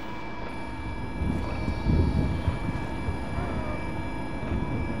go.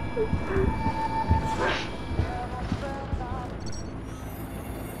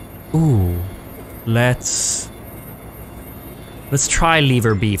 Ooh, let's try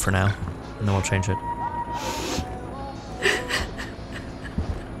lever B for now, and then we'll change it.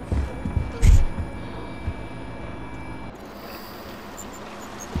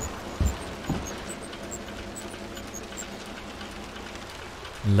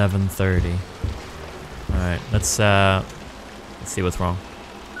 $11:30. All right, let's see what's wrong.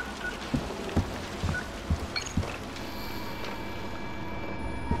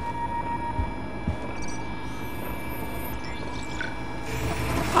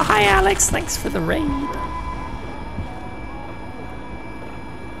 Oh, hi Alex, thanks for the raid.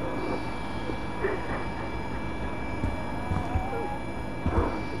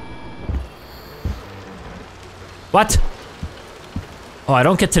 What? Oh, I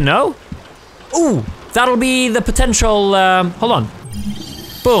don't get to know? Ooh, that'll be the potential, hold on.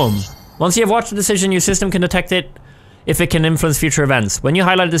 Boom. Once you have watched the decision, your system can detect it if it can influence future events. When you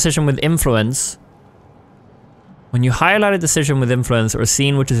highlight a decision with influence, or a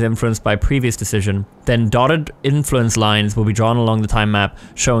scene which is influenced by a previous decision, then dotted influence lines will be drawn along the time map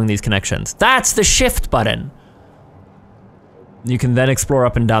showing these connections. That's the shift button. You can then explore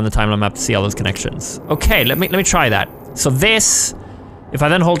up and down the timeline map to see all those connections. Okay, let me try that. So this, if I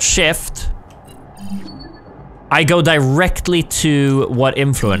then hold shift, I go directly to what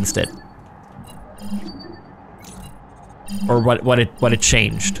influenced it. Or what it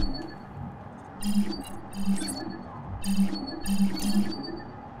changed.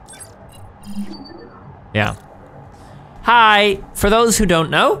 Yeah. Hi, for those who don't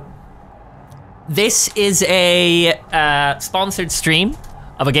know, this is a sponsored stream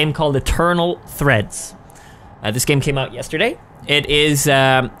of a game called Eternal Threads. This game came out yesterday. It is,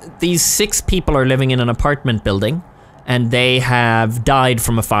 these 6 people are living in an apartment building and they have died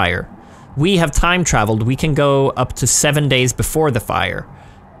from a fire. We have time traveled. We can go up to 7 days before the fire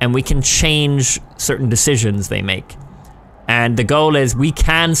and we can change certain decisions they make. And the goal is we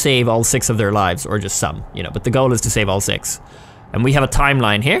can save all 6 of their lives, or just some, but the goal is to save all 6. And we have a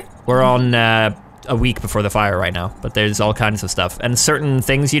timeline here. We're on a week before the fire right now, but there's all kinds of stuff. And certain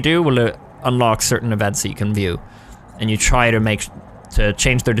things you do will unlock certain events that you can view. And you try to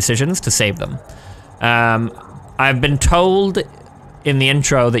change their decisions to save them. I've been told in the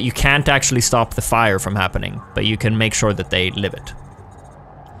intro that you can't actually stop the fire from happening, but you can make sure that they live it.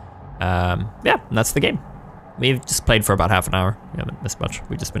 Yeah, and that's the game. We've just played for about half an hour. We haven't missed much.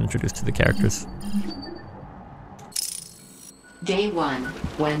 We've just been introduced to the characters. Day 1,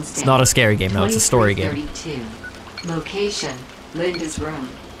 Wednesday. It's not a scary game, no, it's a story game. 23:32. Location, Linda's room.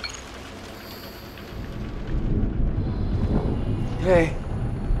 Hey,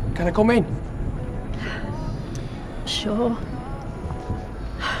 can I come in? Sure.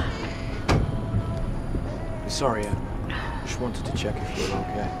 Sorry, I just wanted to check if you were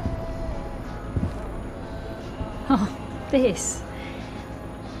okay. Oh, this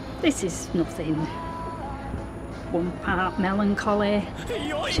is nothing. One part melancholy,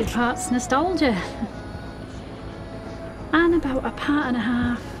 two parts nostalgia. And about a part and a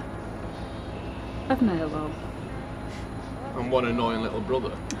half of Merlot. And one annoying little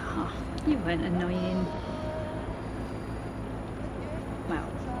brother. Oh, you weren't annoying. Well,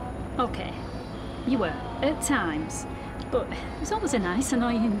 okay. You were, at times. But it was always a nice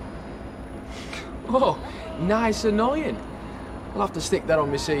annoying. Oh, nice annoying. I'll have to stick that on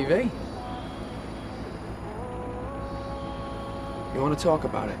my CV. You want to talk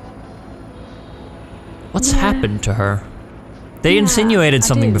about it? What's happened to her? They insinuated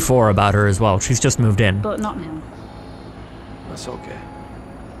something before about her as well. She's just moved in. But not now. That's okay.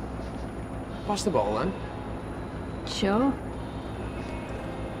 Pass the ball then. Sure.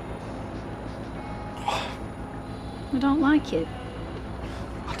 I don't like it.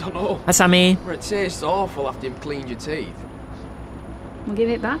 I don't know. Hi, Sammy. It tastes awful after you've cleaned your teeth. We'll give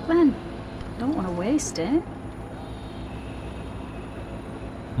it back then. Don't want to waste it.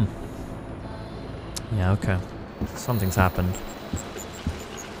 Yeah, okay. Something's happened.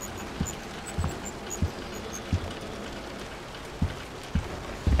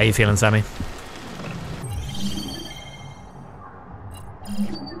 How you feeling, Sammy?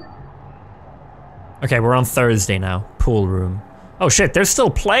 Okay, we're on Thursday now. Pool room. Oh shit, they're still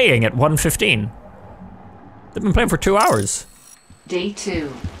playing at 1:15. They've been playing for 2 hours. Day 2,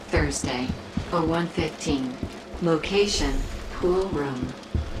 Thursday, 01:15. Location, pool room.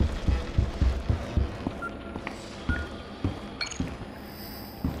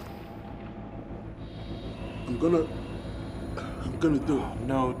 I'm gonna do it.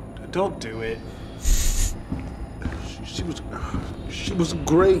 No, don't do it. She was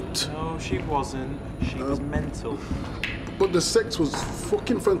great. No, she wasn't. She was mental. But the sex was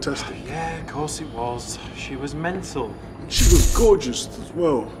fucking fantastic. Yeah, of course it was. She was mental. She was gorgeous as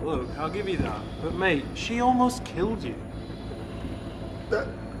well. Look, I'll give you that. But mate, she almost killed you.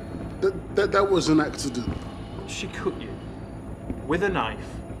 That was an accident. She cut you with a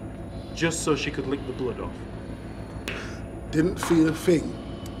knife just so she could lick the blood off. Didn't feel a thing.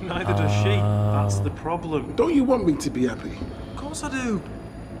 Neither does she. That's the problem. Don't you want me to be happy? Of course I do.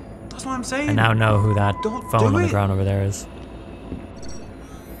 That's what I'm saying. I now know who that Don't phone do on the it. ground over there is.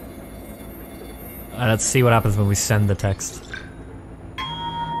 Let's see what happens when we send the text.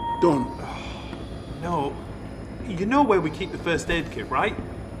 Done. No. You know where we keep the first aid kit, right?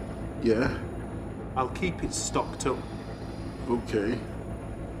 Yeah. I'll keep it stocked up. Okay.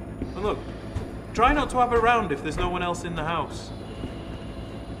 And look, try not to have her around if there's no one else in the house.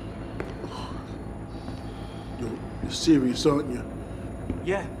 You're serious, aren't you?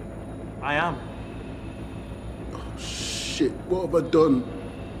 Yeah, I am. Oh, shit, what have I done?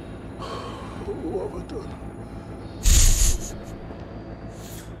 What have I done?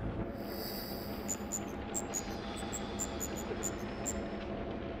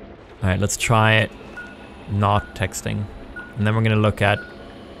 Alright, let's try it not texting. And then we're gonna look at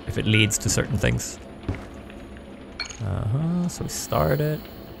if it leads to certain things. So we start it.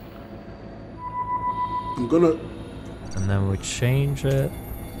 I'm gonna... And then we change it.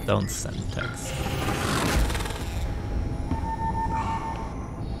 Don't send text.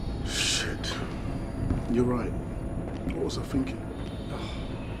 Shit. You're right. What was I thinking?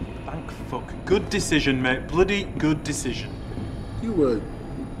 Thank fuck. Good decision, mate. Bloody good decision. You were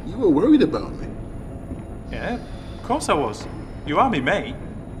worried about me. Yeah, of course I was. You are me, mate.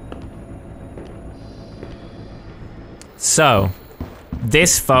 So,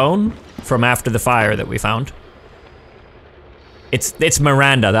 this phone from after the fire that we found. It's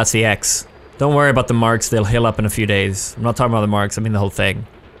Miranda, that's the ex. Don't worry about the marks, they'll heal up in a few days. I'm not talking about the marks, I mean the whole thing.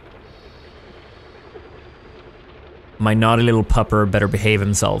 My naughty little pupper better behave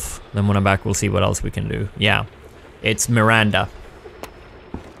himself. Then when I'm back, we'll see what else we can do. Yeah, it's Miranda.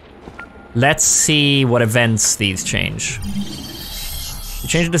 Let's see what events these change. You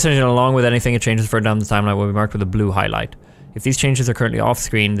change the decision along with anything it changes further down the timeline will be marked with a blue highlight. If these changes are currently off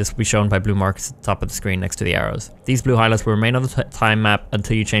screen, this will be shown by blue marks at the top of the screen next to the arrows. These blue highlights will remain on the time map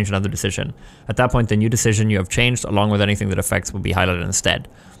until you change another decision. At that point, the new decision you have changed, along with anything that affects, will be highlighted instead.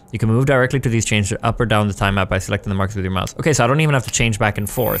 You can move directly to these changes up or down the time map by selecting the marks with your mouse. Okay, so I don't even have to change back and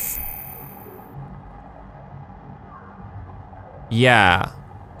forth. Yeah.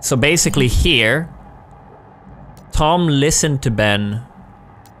 So basically here, Tom listened to Ben.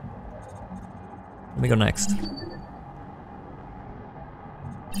 Let me go next.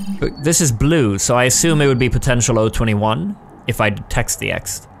 This is blue, so I assume it would be potential 021 if I text the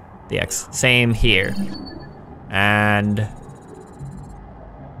X. Same here. And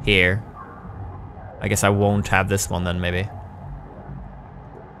here. I guess I won't have this one then, maybe.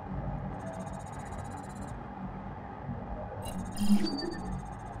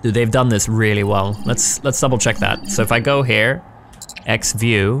 Dude, they've done this really well. Let's double check that. So if I go here, X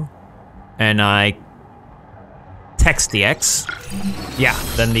view, and I text the X, yeah,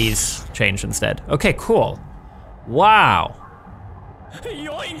 then these change instead. Okay, cool. Wow.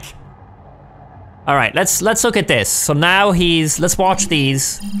 Yoink. All right, let's look at this. So now let's watch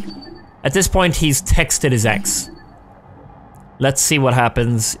these. At this point, he's texted his ex. Let's see what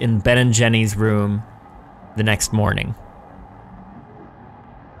happens in Ben and Jenny's room the next morning.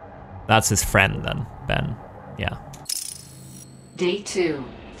 That's his friend then, Ben. Yeah. Day 2,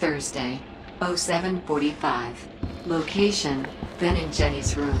 Thursday, 07:45. Location, Ben and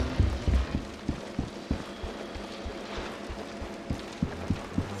Jenny's room.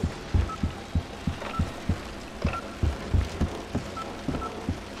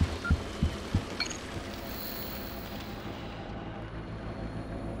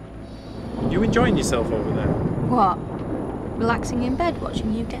 You enjoying yourself over there? What? Relaxing in bed,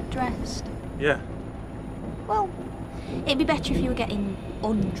 watching you get dressed? Yeah. Well, it'd be better if you were getting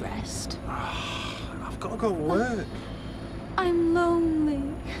undressed. I've got to go to work. I'm lonely.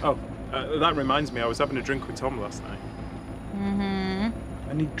 Oh, that reminds me, I was having a drink with Tom last night. Mm-hmm.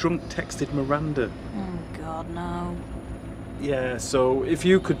 And he drunk texted Miranda. Oh, God, no. Yeah, so if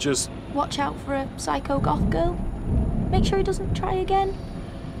you could just... Watch out for a psycho goth girl. Make sure he doesn't try again.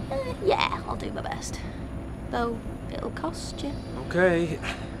 Yeah, I'll do my best. Though, it'll cost you. Okay.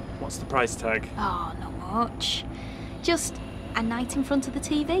 What's the price tag? Oh, not much. Just a night in front of the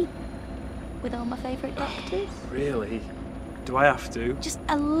TV. With all my favourite doctors. Really? Do I have to? Just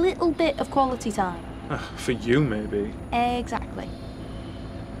a little bit of quality time. For you, maybe. Exactly.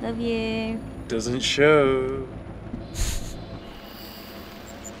 Love you. Doesn't show.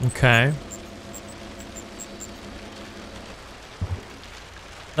 Okay.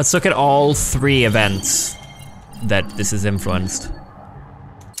 Let's look at all 3 events that this is influenced.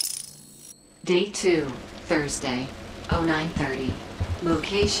 Day 2, Thursday, 09:30.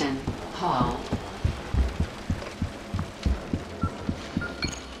 Location, hall.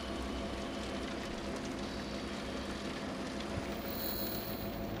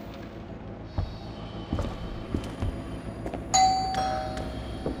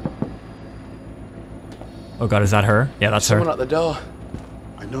 Oh God, is that her? Yeah, that's Someone her. at the door.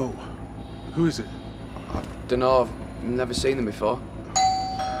 I know. Who is it? Don't know, I've never seen them before.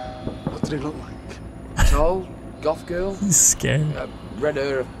 What do they look like? Tall, goth girl. He's scared. Red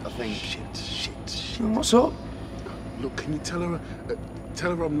hair, I think. Shit. What's up? Look, can you tell her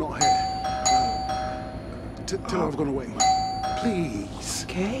I'm not here? Tell her I've gone away. Please.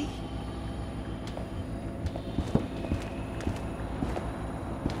 Okay.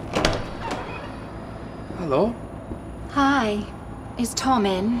 Hello? Hi. Is Tom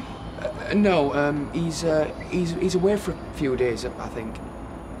in? No, he's away for a few days, I think.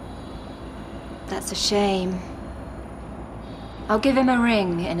 That's a shame. I'll give him a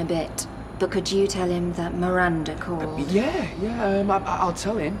ring in a bit, but could you tell him that Miranda called? Yeah, I'll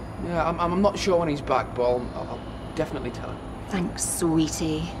tell him. Yeah, I'm not sure when he's back, but I'll definitely tell him. Thanks,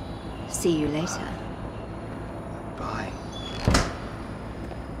 sweetie. See you later. Bye.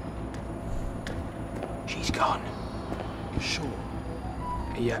 She's gone. You sure?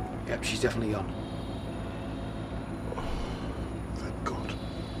 Yep, she's definitely gone. Thank God.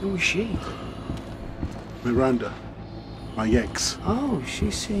 Who is she? Miranda, my ex. Oh,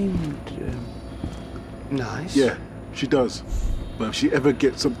 she seemed nice. Yeah, she does. But if she ever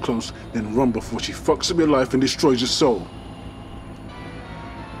gets up close, then run before she fucks up your life and destroys your soul.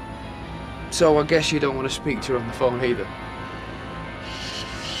 So I guess you don't want to speak to her on the phone either.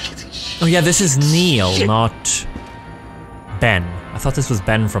 Oh yeah, this is Neil, not Ben. I thought this was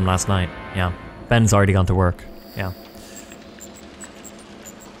Ben from last night. Yeah, Ben's already gone to work. Yeah.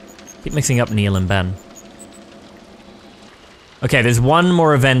 Keep mixing up Neil and Ben. Okay, there's one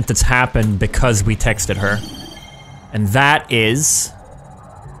more event that's happened because we texted her. And that is...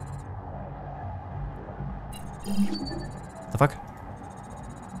 The fuck?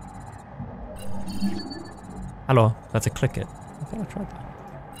 Hello, that's a click it. I thought I tried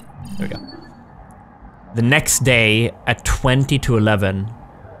that. There we go. The next day at 20 to 11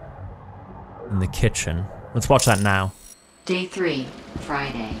 in the kitchen. Let's watch that now. Day 3,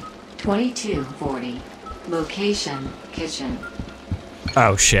 Friday, 22:40. Location, kitchen.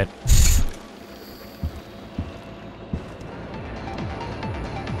 Oh shit.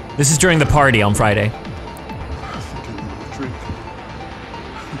 This is during the party on Friday.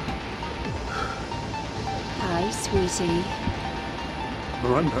 Hi, sweetie.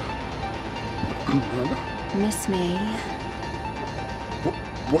 Miranda? Miranda? Miss me?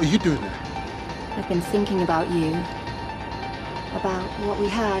 What are you doing there? I've been thinking about you. About what we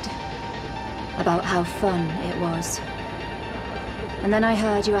had. About how fun it was. And then I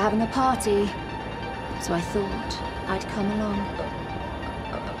heard you were having a party. So I thought I'd come along.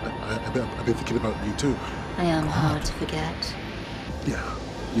 I've been thinking about you too. I am hard to forget.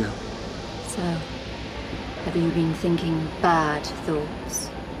 Yeah. So, have you been thinking bad thoughts?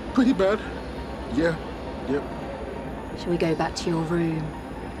 Pretty bad. Yeah. Yep. Shall we go back to your room?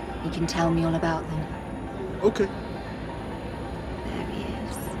 You can tell me all about them. Okay. There he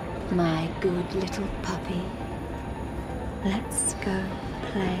is. My good little puppy. Let's go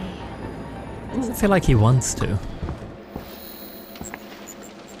play. Doesn't feel like he wants to.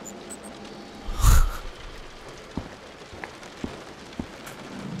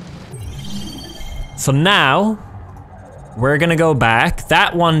 So now, we're gonna go back.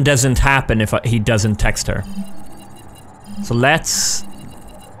 That one doesn't happen if he doesn't text her. So let's...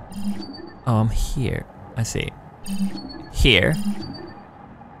 here. I see. Here.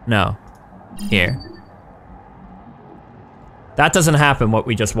 No. Here. That doesn't happen, what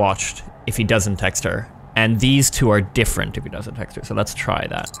we just watched, if he doesn't text her. And these two are different if he doesn't text her, so let's try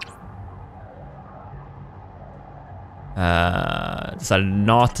that. Decided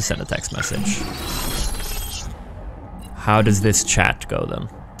not to send a text message. How does this chat go then?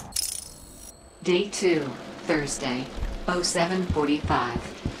 Day 2, Thursday, 07:45.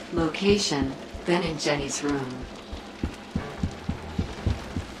 Location, Ben and Jenny's room.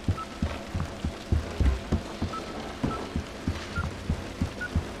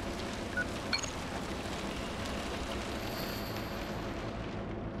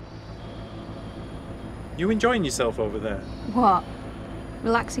 You enjoying yourself over there? What?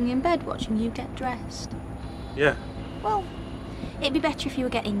 Relaxing in bed watching you get dressed? Yeah. Well, it'd be better if you were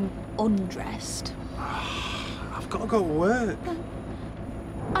getting undressed. I've got to go to work.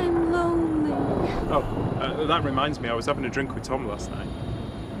 I'm lonely. Oh, that reminds me, I was having a drink with Tom last night.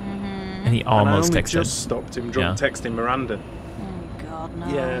 And he almost and I only texted. just stopped him drunk texting Miranda. Oh, God, no.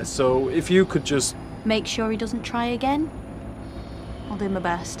 Yeah, so if you could just... Make sure he doesn't try again. I'll do my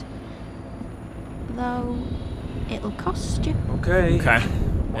best. Though, it'll cost you. Okay. Okay.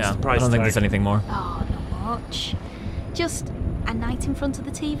 What's Yeah, the price I don't think tag? there's anything more. Oh, not much. Just a night in front of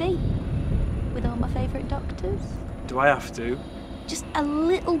the TV. With all my favourite doctors. Do I have to? Just a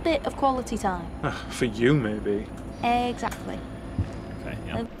little bit of quality time. For you, maybe. Exactly. Okay,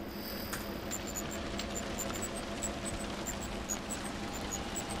 yeah.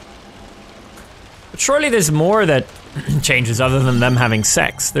 But surely there's more that changes other than them having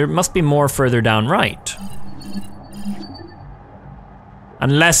sex. There must be more further down right.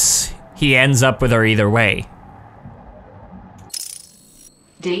 Unless he ends up with her either way.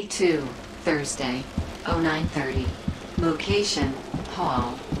 Day 2, Thursday, 09:30. Location,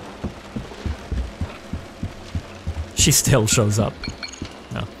 hall. She still shows up.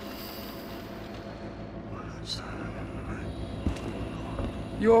 No.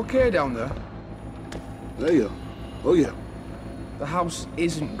 You okay down there? There. Oh yeah. The house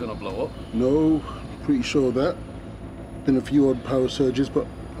isn't gonna blow up. No, pretty sure of that. Been a few odd power surges, but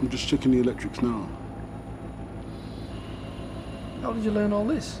I'm just checking the electrics now. How did you learn all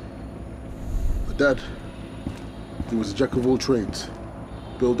this? My dad, he was a jack of all trades.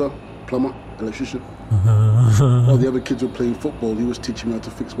 Builder, plumber, electrician. While the other kids were playing football, he was teaching me how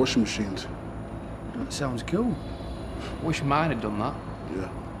to fix washing machines. That sounds cool. Wish mine had done that. Yeah,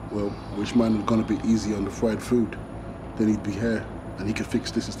 well, wish mine had gone a bit easier on the fried food. Then he'd be here, and he could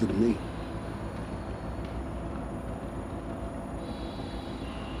fix this instead of me.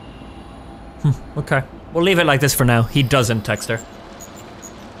 Okay. We'll leave it like this for now. He doesn't text her.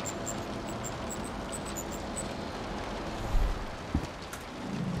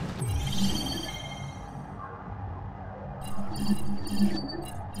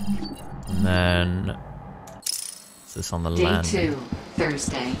 And then Is this on the Day landing? 2,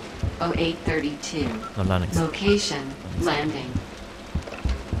 Thursday, 0832. No landings. Location, landing.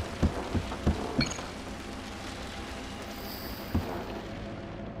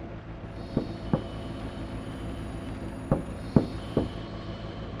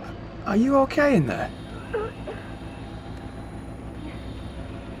 Are you okay in there?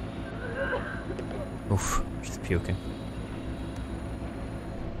 Oof, she's puking.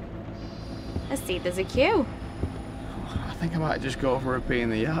 I see there's a queue. I think I might just go for a pee in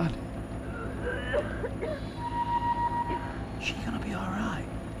the yard. She gonna be alright?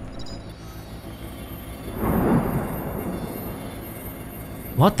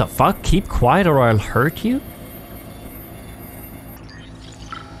 What the fuck? Keep quiet or I'll hurt you?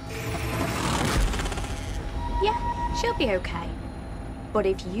 Yeah, she'll be okay. But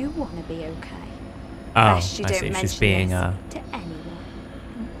if you want to be okay, Oh, best you I don't see. mention She's being, this to anyone.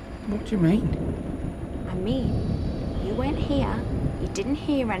 What do you mean? I mean, you went here, you didn't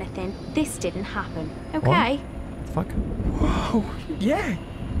hear anything, this didn't happen, okay? Fuck. Whoa, yeah.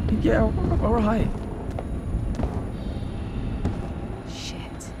 Yeah, alright.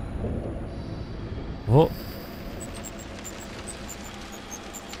 Shit. Whoa.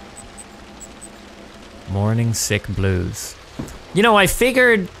 Morning sick blues. You know, I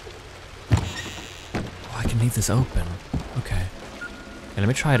figured... Oh, I can leave this open. Okay. Let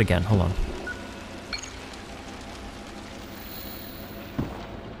me try it again. Hold on.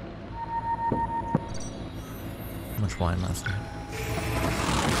 How much wine last night?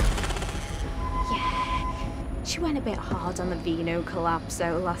 Yeah, she went a bit hard on the Vino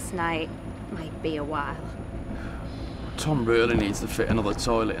Collapso last night. Might be a while. Tom really needs to fit another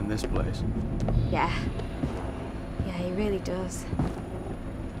toilet in this place. Yeah. Yeah, he really does.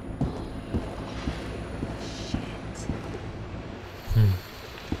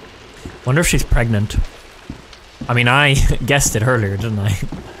 Wonder if she's pregnant. I mean, I guessed it earlier, didn't I?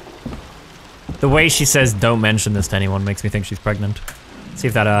 The way she says don't mention this to anyone makes me think she's pregnant. See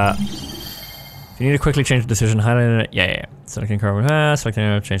if that, if you need to quickly change the decision, highlight it. Yeah. Selecting carbon,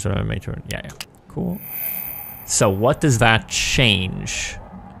 selecting change the major. Yeah. Cool. So what does that change?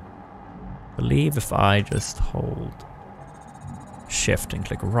 I believe if I just hold shift and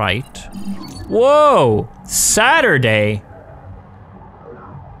click right. Whoa! Saturday!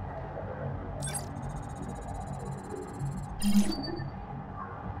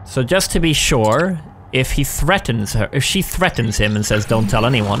 So just to be sure, if he threatens her, if she threatens him and says don't tell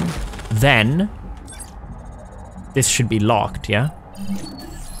anyone, then this should be locked, yeah?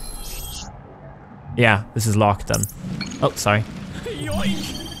 Yeah, this is locked then. Oh, sorry.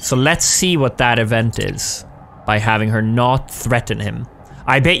 So let's see what that event is by having her not threaten him.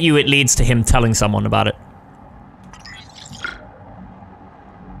 I bet you it leads to him telling someone about it.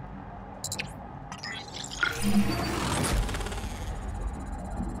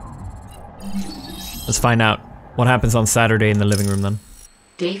 Let's find out what happens on Saturday in the living room then.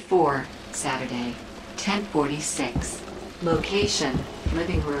 Day 4, Saturday, 10:46. Location,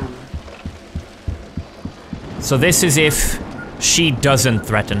 living room. So this is if she doesn't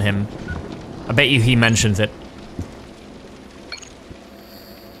threaten him. I bet you he mentions it.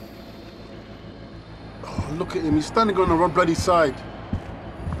 Oh, look at him. He's standing on the wrong bloody side.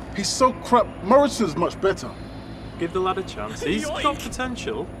 He's so crap. Morrison's much better. Give the lad a chance. He's got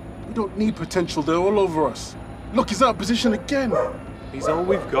potential. We don't need potential. They're all over us. Look, he's out of position again. He's all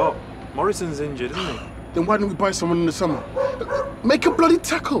we've got. Morrison's injured, isn't he? Then why don't we buy someone in the summer? Make a bloody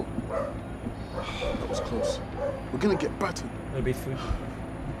tackle. That was close. We're gonna get battered. Maybe three.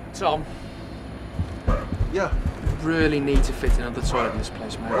 Tom, Yeah. we really need to fit another toilet in this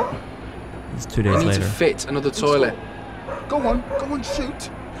place, mate. It's 2 We days need later. to fit another toilet. Go on, shoot.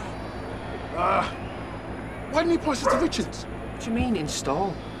 Why didn't you pass it to Richards? What do you mean,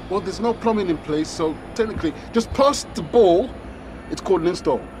 install? Well, there's no plumbing in place, so technically, just pass the ball. It's called an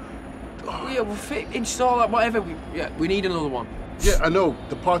install. Yeah, we'll fit, install, like, whatever. We need another one. Yeah, I know.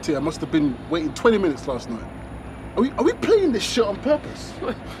 The party, I must have been waiting 20 minutes last night. Are we playing this shit on purpose?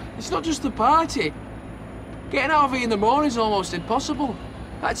 It's not just the party. Getting out of here in the morning is almost impossible.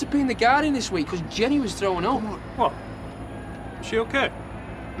 I had to pee in the garden this week because Jenny was throwing up. What? Is she okay?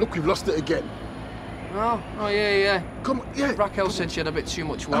 Look, we've lost it again. Oh, yeah. Come on, yeah. Raquel said she had a bit too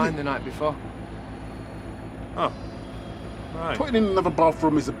much wine the night before. Oh. Right. Putting in another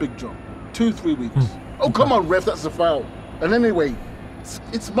bathroom is a big job. 2-3 weeks. Oh, come on, ref, that's a foul. And anyway,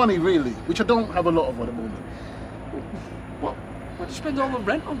 it's money, really, which I don't have a lot of at the moment. What do you spend all the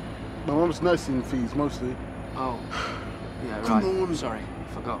rent on? My mum's nursing fees, mostly. Oh. Yeah, right. Come on. Sorry,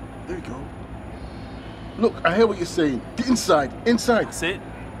 I forgot. There you go. Look, I hear what you're saying. Get inside. That's it.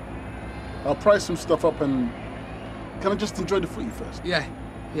 I'll price some stuff up and Can I just enjoy the footy first? Yeah,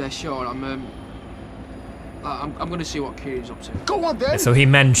 sure. I'm gonna see what Kiri's up to. Go on then. So he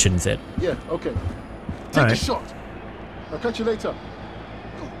mentions it. Yeah, okay. Take All a right. shot. I'll catch you later.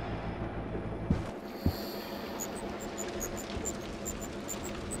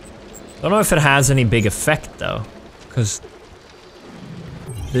 Don't know if it has any big effect though, because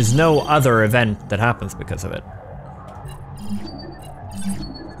there's no other event that happens because of it.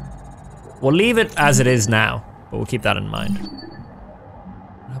 We'll leave it as it is now, but we'll keep that in mind.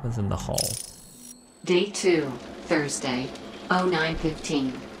 What happens in the hall? Day 2, Thursday,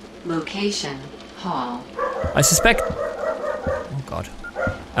 09:15. Location, hall. I suspect... Oh god.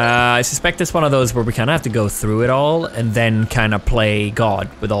 I suspect it's one of those where we kind of have to go through it all and then kind of play God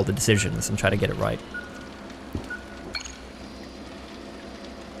with all the decisions and try to get it right.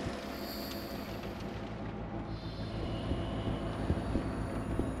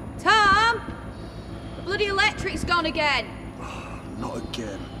 Tom! The bloody electric's gone again. Not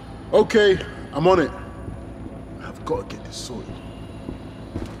again. Okay, I'm on it. I've got to get this sorted.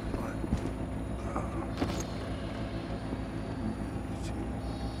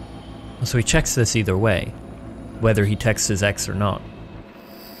 So he checks this either way, whether he texts his ex or not.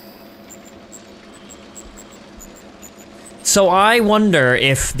 So I wonder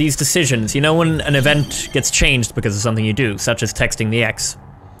if these decisions, you know when an event gets changed because of something you do, such as texting the ex,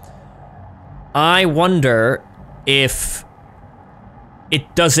 I wonder if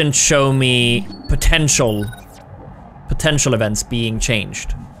it doesn't show me potential events being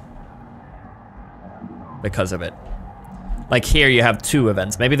changed because of it. Like here you have 2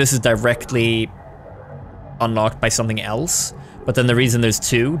 events. Maybe this is directly unlocked by something else, but then the reason there's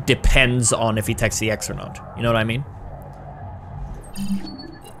 2 depends on if he texts the ex or not. You know what I mean?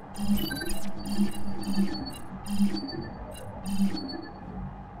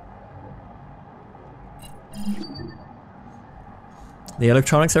 The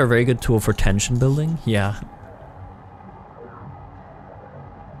electronics are a very good tool for tension building. Yeah.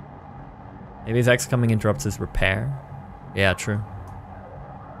 Maybe his ex coming interrupts his repair. Yeah, true.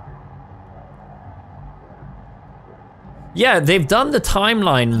 Yeah, they've done the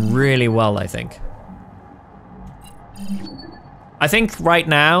timeline really well, I think. I think right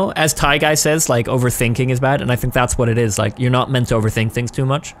now, as Ty Guy says, like, overthinking is bad, and I think that's what it is. Like, you're not meant to overthink things too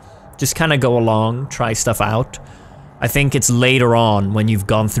much. Just kind of go along, try stuff out. I think it's later on when you've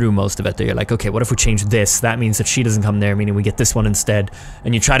gone through most of it that you're like, okay, what if we change this? That means that she doesn't come there, meaning we get this one instead.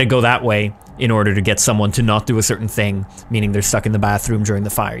 And you try to go that way in order to get someone to not do a certain thing, meaning they're stuck in the bathroom during the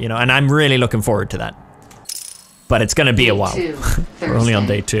fire, you know? And I'm really looking forward to that. But it's gonna be a while. We're only on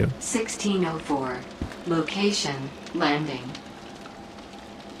day 2. 1604. Location, landing.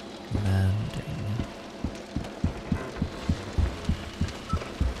 Landing.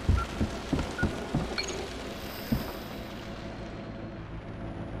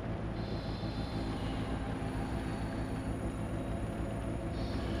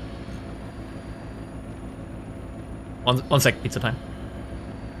 One sec, pizza time.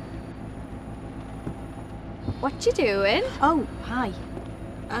 What you doing? Oh, hi.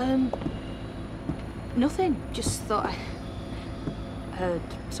 Nothing. Just thought I heard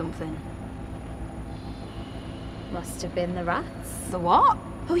something. Must have been the rats. The what?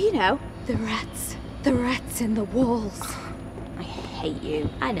 Oh, you know, the rats. The rats in the walls. I hate you.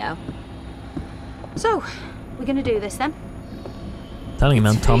 I know. So, we're gonna do this then? Telling you,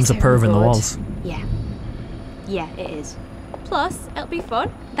 man, Tom's a perv in the walls. Yeah. Yeah, it is. Plus, it'll be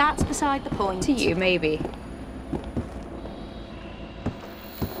fun. That's beside the point. To you, maybe.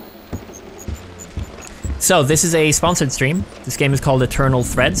 So this is a sponsored stream. This game is called Eternal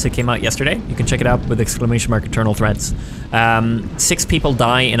Threads. It came out yesterday. You can check it out with exclamation mark Eternal Threads. 6 people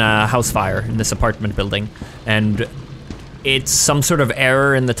die in a house fire in this apartment building, and it's some sort of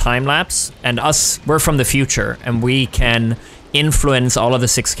error in the time lapse. And we're from the future, and we can influence all of the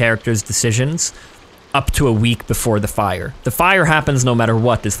 6 characters' decisions up to a week before the fire. The fire happens no matter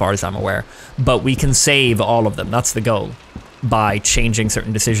what, as far as I'm aware, but we can save all of them. That's the goal, by changing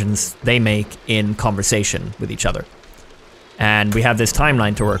certain decisions they make in conversation with each other. And we have this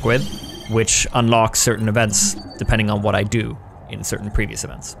timeline to work with, which unlocks certain events depending on what I do in certain previous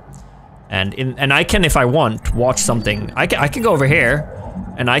events. And I can, if I want, watch something. I can go over here,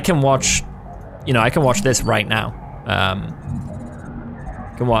 and I can watch, you know, I can watch this right now.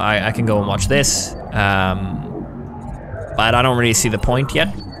 I can go and watch this, but I don't really see the point yet.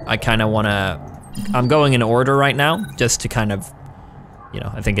 I kind of want to. I'm going in order right now, just to kind of, you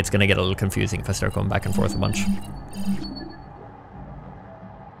know, I think it's gonna get a little confusing if I start going back and forth a bunch.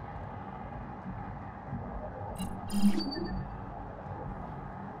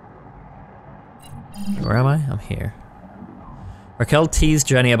 Where am I? I'm here. Raquel teased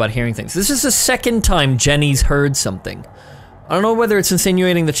Jenny about hearing things. This is the second time Jenny's heard something. I don't know whether it's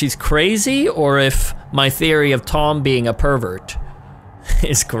insinuating that she's crazy or if my theory of Tom being a pervert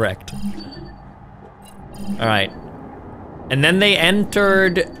is correct. Alright. And then they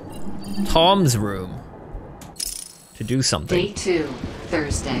entered Tom's room to do something. Day 2,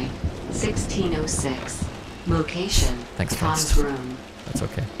 Thursday, 1606. Location, Thanks, Tom's Frost. room. That's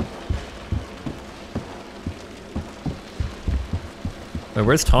okay. Wait,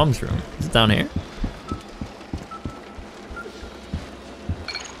 where's Tom's room? Is it down here?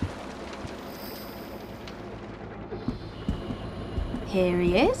 Here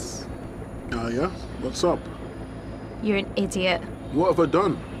he is. Yeah? What's up? You're an idiot. What have I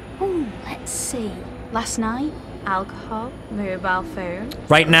done? Oh, let's see. Last night, alcohol, mobile phone.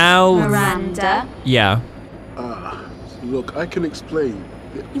 Right now... Miranda. Yeah. Look, I can explain.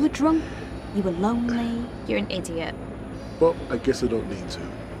 You were drunk. You were lonely. You're an idiot. But I guess I don't need to.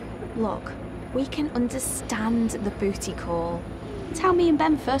 Look, we can understand the booty call. It's how me and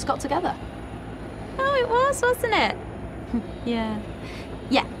Ben first got together. Oh, it was, wasn't it? Yeah.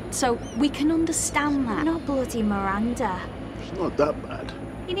 Yeah, so we can understand that. Not bloody Miranda. It's not that bad.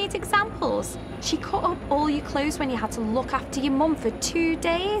 You need examples. She cut up all your clothes when you had to look after your mum for 2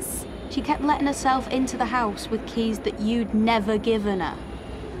 days. She kept letting herself into the house with keys that you'd never given her.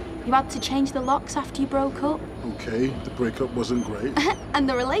 You had to change the locks after you broke up. Okay, the breakup wasn't great. And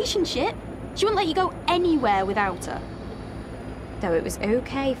the relationship? She wouldn't let you go anywhere without her. Though it was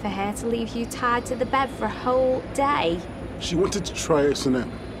okay for her to leave you tied to the bed for a whole day. She wanted to try S&M.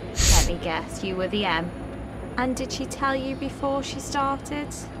 Let me guess, you were the M. And did she tell you before she started?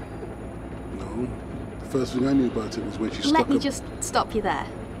 No. The first thing I knew about it was when she stuck Let me her- just stop you there.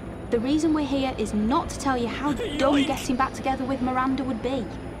 The reason we're here is not to tell you how dumb getting back together with Miranda would be.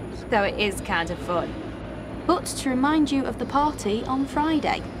 Though it is kind of fun. But to remind you of the party on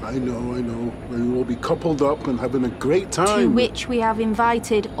Friday. I know. We will all be coupled up and having a great time. To which we have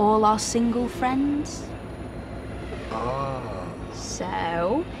invited all our single friends.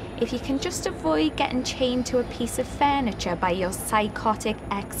 So, if you can just avoid getting chained to a piece of furniture by your psychotic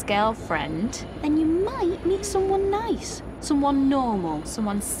ex-girlfriend, then you might meet someone nice, someone normal,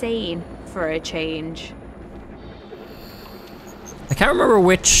 someone sane for a change. I can't remember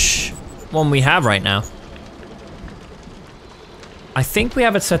which one we have right now. I think we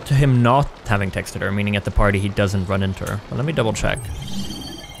have it set to him not having texted her, meaning at the party he doesn't run into her. Well, let me double check.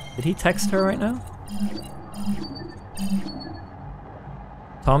 Did he text her right now?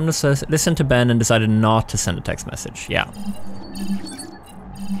 Tom listened to Ben and decided not to send a text message. Yeah.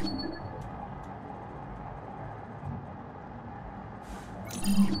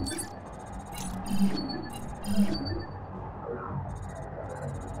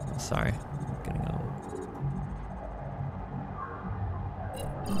 Sorry. Getting old.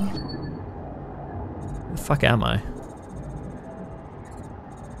 Where the fuck am I?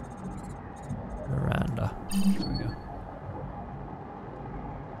 Miranda. There we go.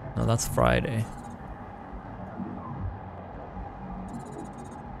 No, that's Friday.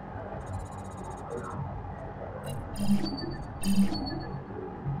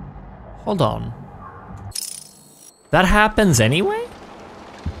 Hold on. That happens anyway?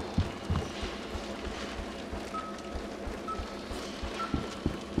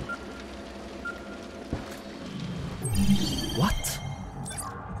 What?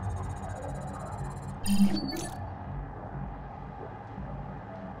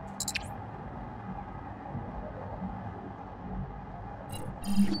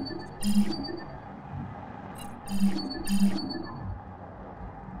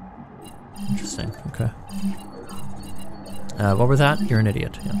 Interesting, okay. What was that? You're an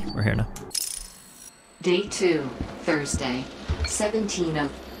idiot. Yeah, we're here now. Day 2, Thursday, 17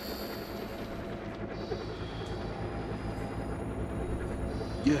 of...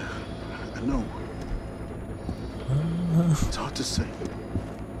 Yeah, I know. It's hard to say.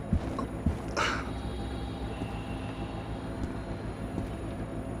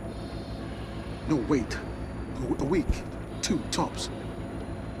 No, wait. A week. 2 tops.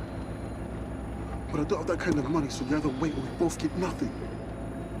 But I don't have that kind of money, so you either wait or we both get nothing.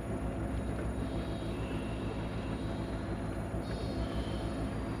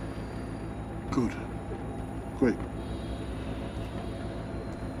 Good. Great.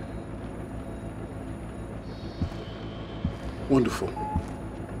 Wonderful.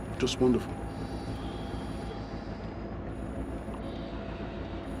 Just wonderful.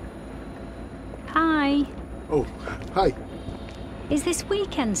 Hi. Oh, hi. Is this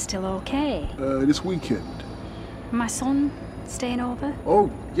weekend still okay? This weekend. My son staying over?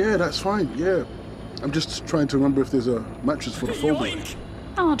 Oh, yeah, that's fine, yeah. I'm just trying to remember if there's a mattress for the folding.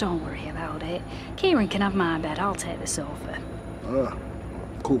 Oh, don't worry about it. Kieran can have my bed. I'll take the sofa. Ah,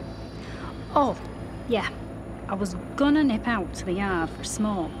 cool. Oh, yeah. I was gonna nip out to the yard for a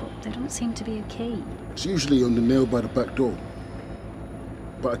smoke, but there don't seem to be a key. It's usually on the nail by the back door.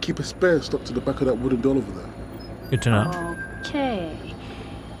 But I keep a spare stuck to the back of that wooden door over there. Good to know. Okay.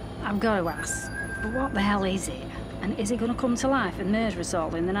 I've got to ask, but what the hell is it? And is it gonna come to life and murder us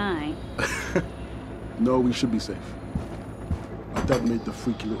all in the night? No, we should be safe. My dad made the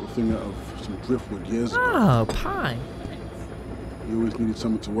freaky little thing out of some driftwood years ago. Oh, pie. He always needed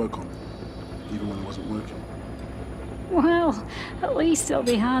something to work on, even when it wasn't working. Well, at least it'll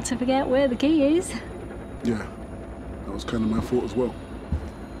be hard to forget where the key is. Yeah, that was kind of my fault as well.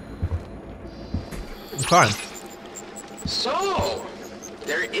 Fine. So,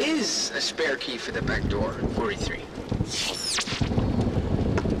 there is a spare key for the back door, 43.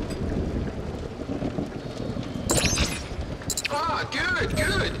 Ah, good,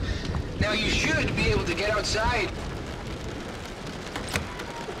 good. Now you should be able to get outside.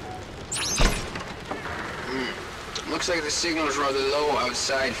 Looks like the signal's rather low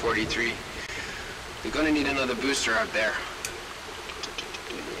outside, 43. You're gonna need another booster out there.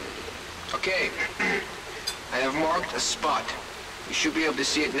 Okay. I have marked a spot. You should be able to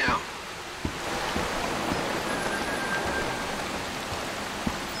see it now.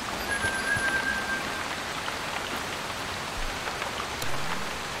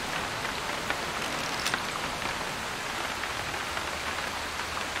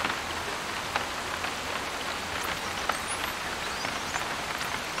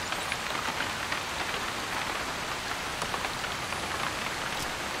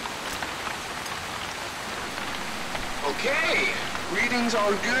 Okay, readings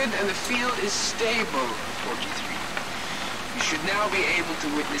are good and the field is stable, 43. You should now be able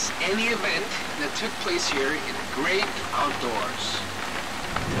to witness any event that took place here in the great outdoors.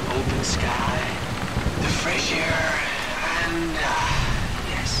 The open sky, the fresh air, and,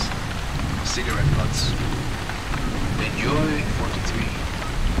 yes, cigarette butts. Enjoy, 43.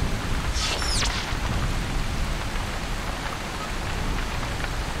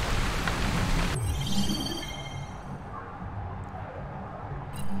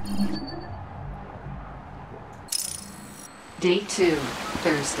 Day 2,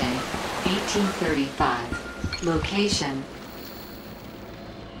 Thursday, 1835. Location.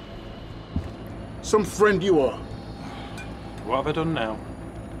 Some friend you are. What have I done now?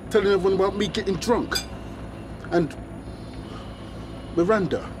 Telling everyone about me getting drunk. And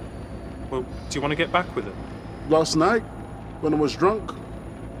Miranda. Well, do you want to get back with her? Last night, when I was drunk,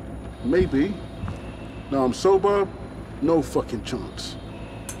 maybe. Now I'm sober, no fucking chance.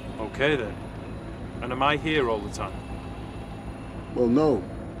 Okay then. And am I here all the time? Well, no,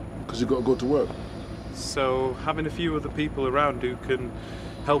 because you gotta go to work. So, having a few other people around who can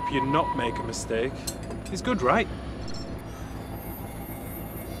help you not make a mistake is good, right?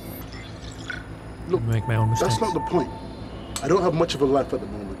 Look, make my own mistakes. That's not the point. I don't have much of a life at the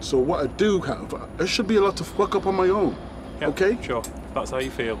moment, so what I do have, I should be allowed to fuck up on my own. Yep, okay? Sure, if that's how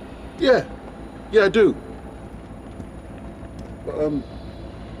you feel. Yeah, I do. But,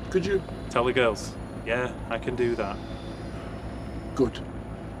 could you? Tell the girls. Yeah, I can do that. Good.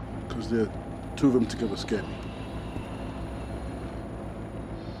 Because the two of them together scared me.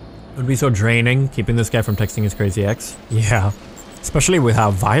 It would be so draining keeping this guy from texting his crazy ex. Yeah. Especially with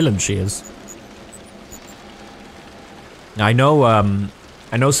how violent she is. I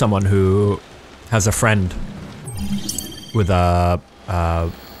know someone who has a friend with a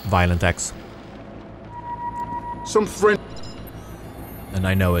violent ex. Some friend. And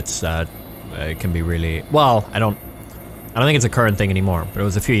I know it's it can be really well. I don't think it's a current thing anymore, but it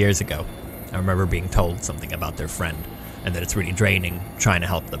was a few years ago. I remember being told something about their friend, and that it's really draining trying to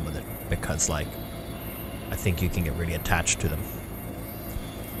help them with it because, like, I think you can get really attached to them.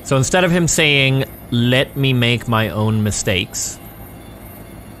 So instead of him saying, "Let me make my own mistakes,"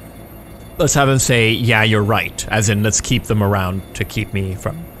 let's have him say, "Yeah, you're right," as in, let's keep them around to keep me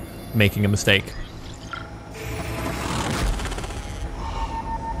from making a mistake.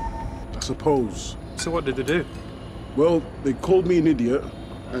 I suppose. So what did they do? Well, they called me an idiot,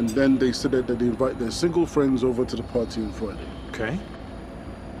 and then they said that they'd invite their single friends over to the party on Friday. Okay.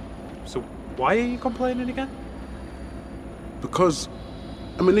 So why are you complaining again? Because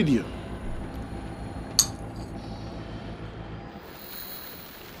I'm an idiot.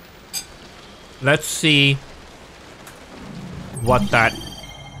 Let's see what that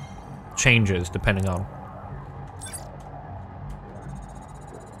changes depending on.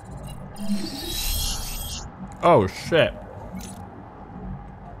 Oh shit.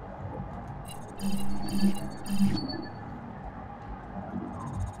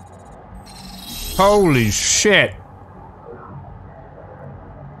 Holy shit.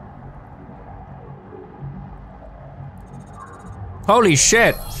 Holy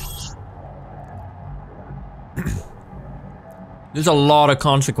shit. There's a lot of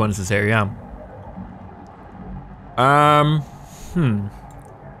consequences here, yeah.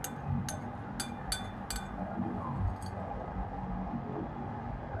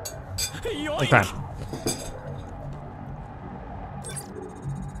 Okay.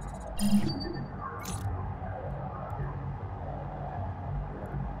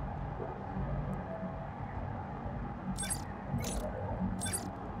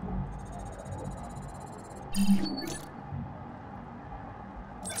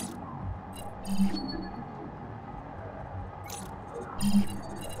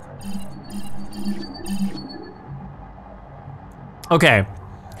 Okay,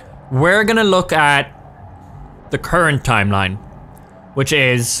 we're gonna look at the current timeline, which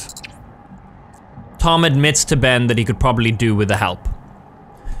is Tom admits to Ben that he could probably do with the help.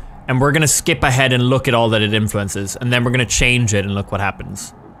 And we're gonna skip ahead and look at all that it influences, and then we're gonna change it and look what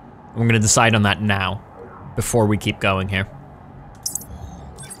happens. And we're gonna decide on that now, before we keep going here.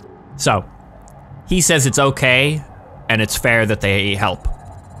 So, he says it's okay, and it's fair that they help,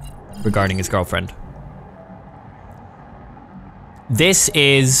 regarding his girlfriend. This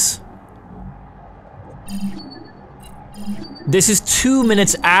is 2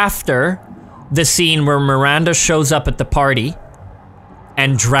 minutes after the scene where Miranda shows up at the party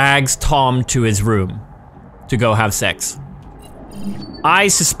and drags Tom to his room to go have sex. I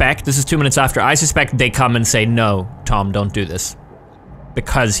suspect, this is 2 minutes after, I suspect they come and say, no, Tom, don't do this.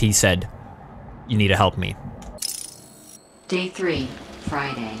 Because he said, you need to help me. Day 3,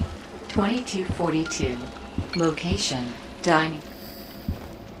 Friday, 2242. Location, dining.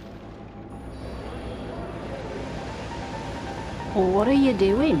 What are you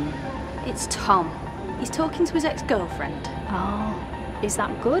doing? It's Tom. He's talking to his ex-girlfriend. Oh, is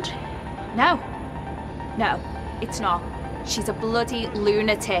that good? No. No, it's not. She's a bloody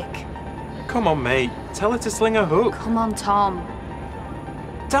lunatic. Come on, mate. Tell her to sling a hook. Come on, Tom.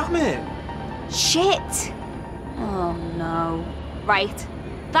 Damn it. Shit! Oh no. Right,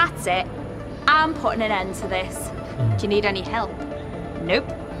 that's it. I'm putting an end to this. Do you need any help? Nope.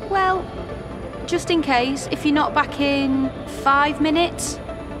 Well, just in case, if you're not back in 5 minutes,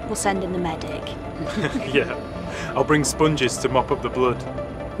 we'll send in the medic. Yeah, I'll bring sponges to mop up the blood.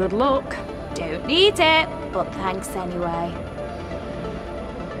 Good luck. Don't need it, but thanks anyway.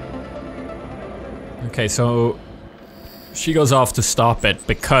 Okay, so she goes off to stop it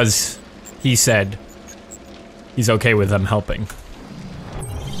because he said he's okay with them helping.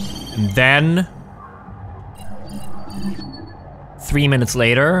 And then 3 minutes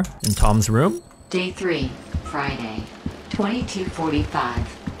later, in Tom's room. Day 3, Friday,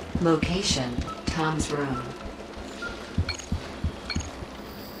 2245. Location, Tom's room.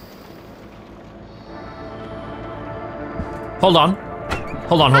 Hold on.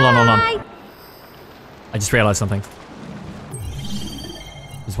 Hold on. I just realized something.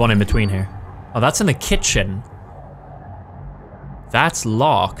 There's one in between here. Oh, that's in the kitchen. That's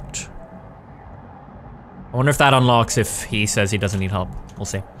locked. I wonder if that unlocks if he says he doesn't need help. We'll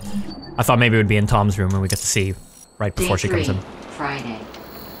see. I thought maybe it would be in Tom's room and we get to see right before she comes in. Friday.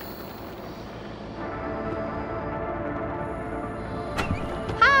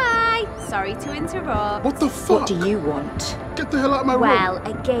 Hi! Sorry to interrupt. What the fuck? What do you want? Get the hell out of my room. Well,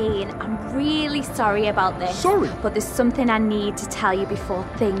 again, I'm really sorry about this. Sorry? But there's something I need to tell you before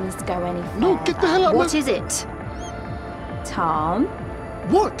things go any further. No, get the hell out of my... What is it? Tom?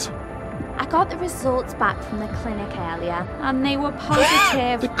 What? I got the results back from the clinic earlier, and they were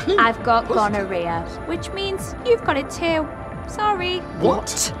positive. The clinic? I've got Positive? gonorrhea, which means you've got it too. Sorry. What?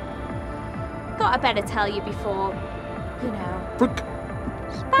 Thought I better tell you before, you know.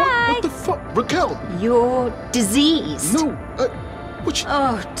 Bye. What the fuck? Raquel? You're diseased. No, which...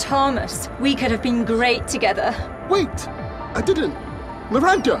 Oh, Thomas, we could have been great together. Wait, I didn't.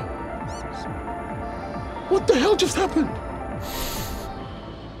 Miranda! What the hell just happened?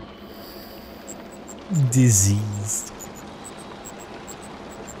 Diseased.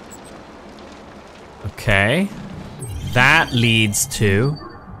 Okay. That leads to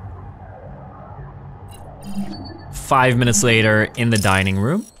 5 minutes later in the dining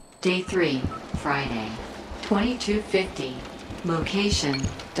room. Day 3, Friday, 2250. Location,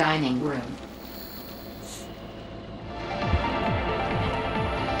 dining room.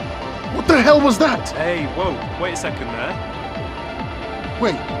 What the hell was that? Hey, whoa, wait a second there.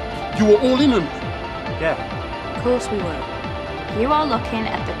 Wait, you were all in on me? Yeah. Of course we were. You are looking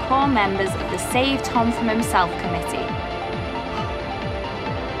at the core members of the Save Tom From Himself committee.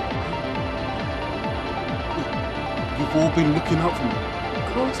 You've all been looking out for me.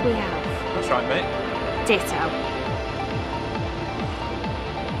 Of course we have. That's right, mate. Ditto.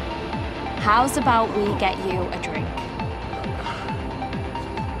 How's about we get you a drink?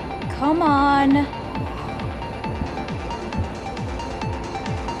 Come on.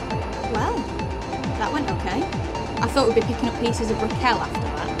 Well, that went okay. I thought we'd be picking up pieces of Raquel after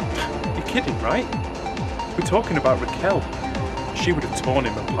that. You're kidding, right? We're talking about Raquel. She would have torn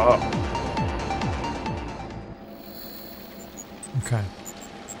him apart. Okay.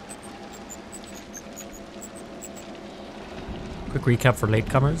 Quick recap for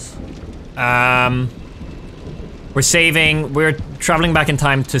latecomers. We're traveling back in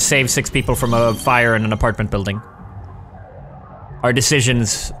time to save 6 people from a fire in an apartment building. Our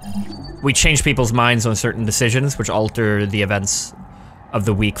decisions, we change people's minds on certain decisions, which alter the events of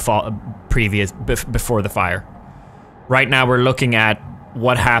the week before the fire. Right now, we're looking at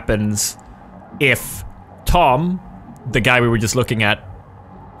what happens if Tom, the guy we were just looking at,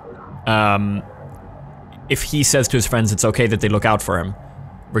 if he says to his friends it's okay that they look out for him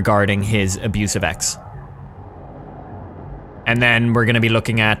regarding his abusive ex. And then we're going to be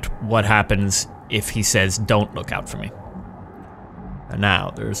looking at what happens if he says don't look out for me. And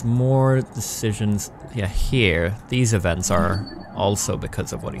now, there's more decisions. Yeah, here, these events are also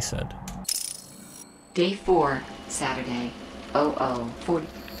because of what he said. Day 4, Saturday, 0040.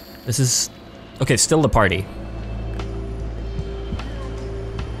 This is... Okay, still the party.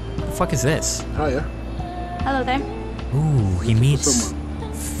 What the fuck is this? Hiya. Hello there. Ooh, he meets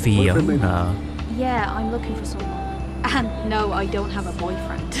Fiona. Yeah, I'm looking for someone. And no, I don't have a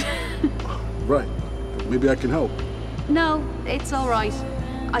boyfriend. Right. Maybe I can help. No, it's all right.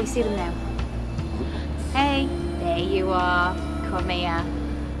 I see them now. Hey, there you are. Come here.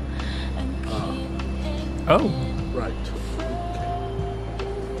 Oh. Right.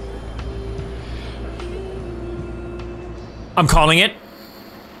 I'm calling it.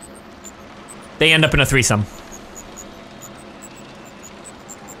 They end up in a threesome.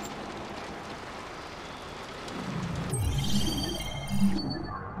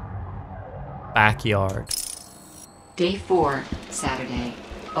 Backyard. Day 4, Saturday,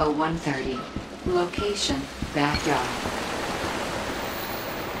 0130. Location, backyard.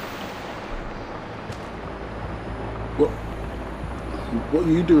 What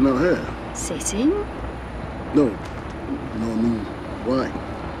are you doing out here? Sitting? No, I mean, why?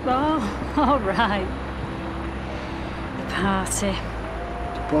 Oh, all right. The party.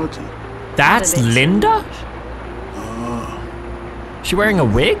 The party? That's Linda? Ah. She wearing a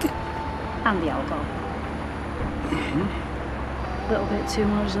wig? And the alcohol. A little bit too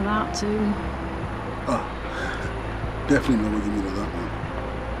much of that too. Ah, definitely know what you mean with that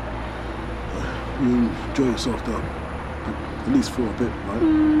one. You enjoy yourself though. At least for a bit,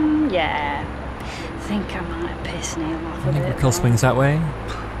 right? Yeah. Think I might piss Neil off a bit. Raquel swings that way.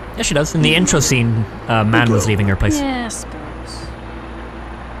 Yeah, she does. In the intro scene, man was leaving her place. Yeah, I suppose.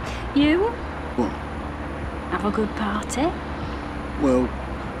 You? What? Have a good party? Well,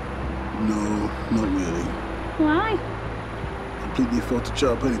 no, not really. Why? Completely afford to chat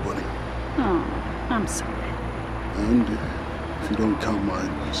up anybody. Oh, I'm sorry. And if you don't count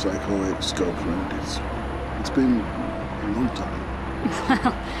my psycho ex-girlfriend, it's been a long time.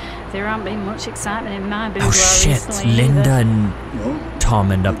 Well, there hasn't been much excitement in my boudoir Oh shit, recently Linda either. and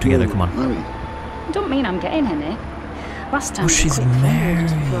Tom end up together, come on. Don't mean I'm getting any. Last time she's married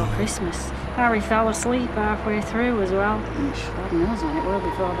before Christmas. Harry fell asleep halfway through as well. God knows when it will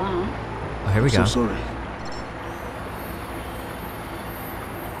before that. Oh, here we go. So sorry.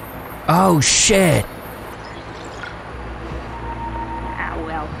 Oh shit! Ah,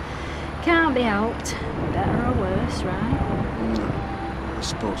 well. Can't be helped. Better or worse, right? I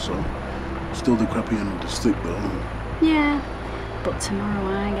suppose so. Still the crappy end of the stick though. Yeah, but tomorrow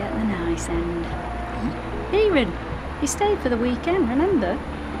I get the nice end. Erin, you stayed for the weekend, remember?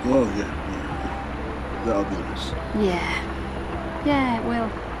 Oh yeah. That'll be nice. Yeah. Yeah, it will.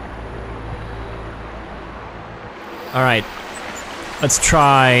 Alright. Let's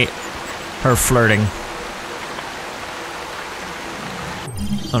try her flirting.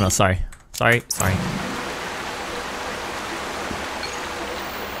 Oh no, sorry. Sorry.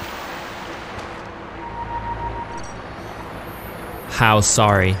 How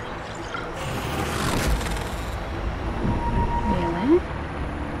sorry? Really?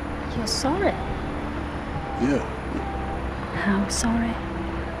 You're sorry? Yeah. How sorry?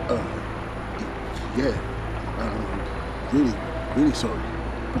 Yeah. Really, really sorry.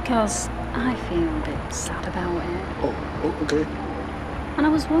 Because I feel a bit sad about it. Oh, okay. And I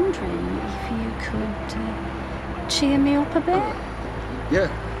was wondering if you could cheer me up a bit? Yeah,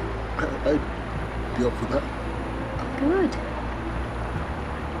 I'd be up for that. Good.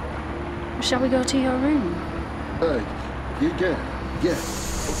 Shall we go to your room? Yeah.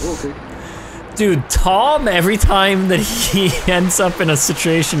 Okay. Dude, Tom, every time that he ends up in a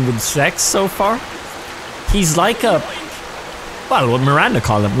situation with sex so far, he's like a, well, what Miranda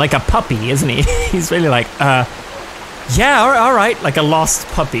called him, like a puppy, isn't he? He's really like, yeah, all right, like a lost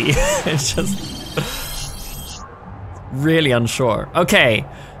puppy. It's just really unsure. Okay,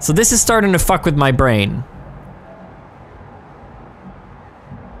 so this is starting to fuck with my brain.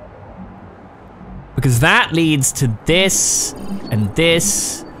 Because that leads to this and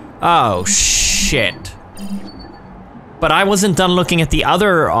this. Oh, shit. But I wasn't done looking at the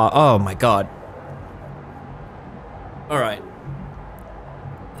other, oh my god. All right.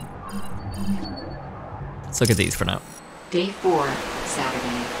 Let's look at these for now. Day 4,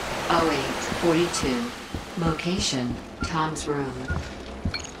 Saturday, 08:42. Location, Tom's room.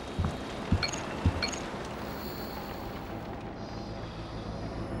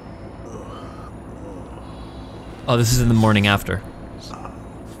 Oh, this is in the morning after.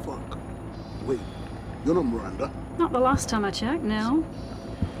 Fuck. Wait, you're not Miranda? Not the last time I checked, no.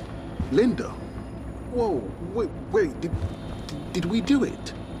 Linda? Whoa, wait, did we do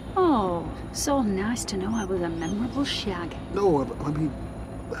it? Oh, so nice to know I was a memorable shag. No,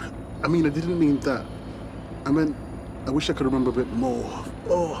 I mean, I didn't mean that. I meant, I wish I could remember a bit more.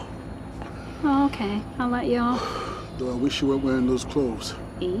 Oh. Oh, okay, I'll let you off. Though I wish you weren't wearing those clothes.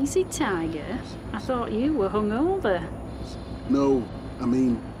 Easy, Tiger. I thought you were hungover. No, I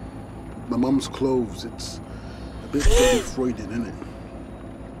mean, my mum's clothes, it's a bit Freudian, isn't it?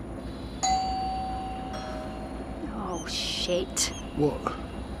 Oh, shit. What?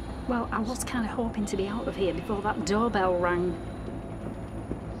 Well, I was kind of hoping to be out of here before that doorbell rang.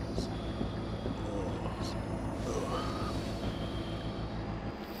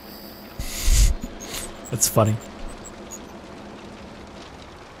 That's funny.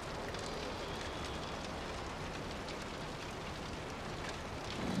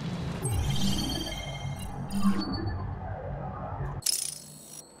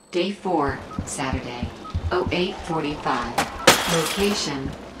 Day 4, Saturday, 08:45. Location,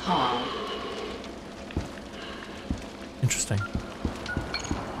 hall. Interesting.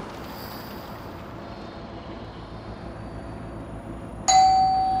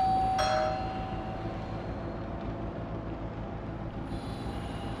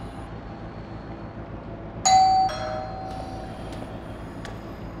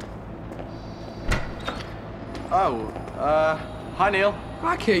 Oh, hi Neil.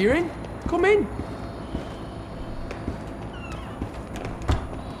 Hi Kieran. Come in.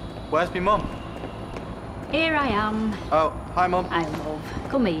 Where's my mum? Here I am. Oh, hi Mum. Hi, love.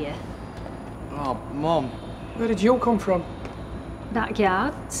 Come here. Oh, Mum. Where did you come from?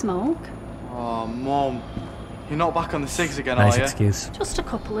 Backyard, smoke. Oh, Mum. You're not back on the cigs again, Nice are you? excuse. Just a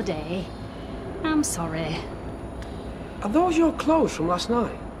couple a day. I'm sorry. Are those your clothes from last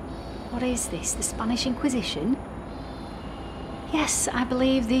night? What is this, the Spanish Inquisition? Yes, I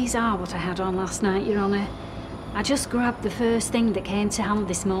believe these are what I had on last night, Your Honour. I just grabbed the first thing that came to hand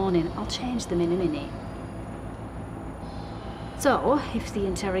this morning. I'll change them in a minute. So, if the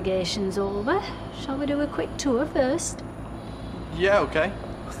interrogation's over, shall we do a quick tour first? Yeah, okay.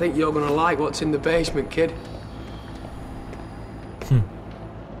 I think you're gonna like what's in the basement, kid.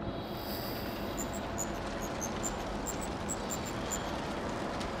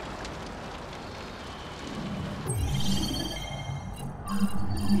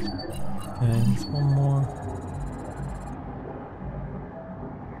 And one more.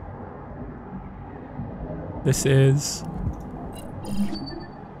 This is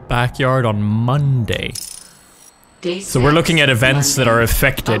backyard on Monday. So we're looking at events that are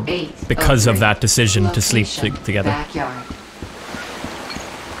affected because of that decision to sleep together. Backyard.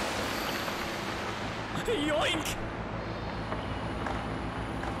 Yoink!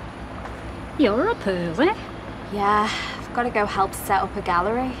 You're up early. Yeah, I've got to go help set up a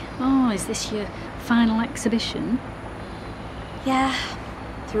gallery. Oh, is this your final exhibition? Yeah,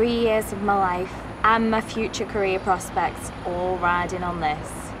 3 years of my life and my future career prospects all riding on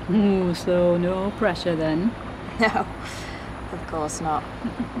this. Oh, so no pressure then? No, of course not.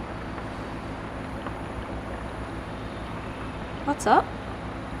 What's up?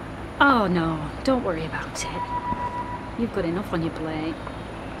 Oh no, don't worry about it. You've got enough on your plate.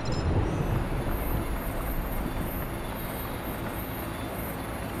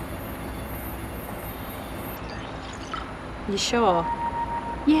 You sure?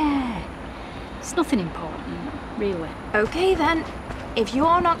 Yeah. It's nothing important, really. Okay then. If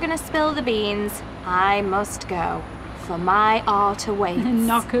you're not gonna spill the beans, I must go. For my art awaits.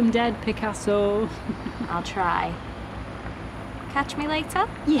 Knock 'em dead, Picasso. I'll try. Catch me later?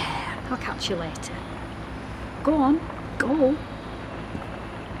 Yeah, I'll catch you later. Go on, go.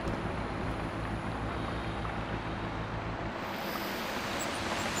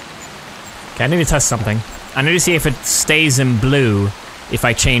 Okay, I need to test something. I need to see if it stays in blue if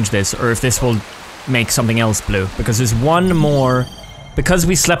I change this, or if this will make something else blue. Because there's one more... Because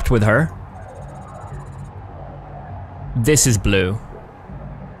we slept with her, this is blue.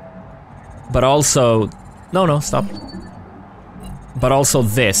 But also... No, stop. But also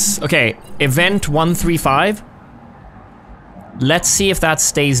this. Okay, event 135. Let's see if that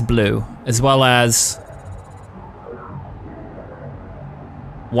stays blue, as well as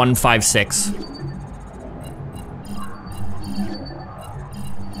 156.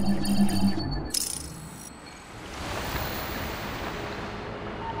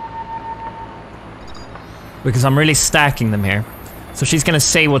 Because I'm really stacking them here. So she's gonna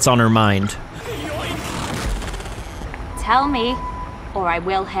say what's on her mind. Tell me, or I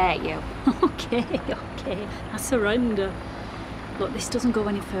will hurt you. Okay. I surrender. Look, this doesn't go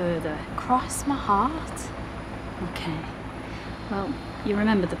any further. Cross my heart. Okay. Well, you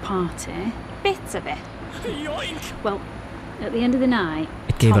remember the party? Bits of it. Well, at the end of the night...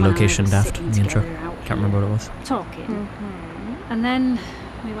 It gave Tom a and I location, were Daft, sitting in the intro. together out Can't here, remember what it was. Talking. And then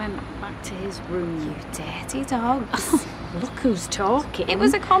we went back to his room. You dirty dogs. Look who's talking. It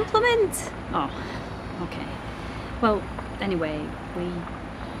was a compliment. Oh, okay. Well, anyway, we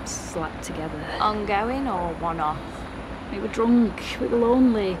slept together. Ongoing or one-off? We were drunk, we were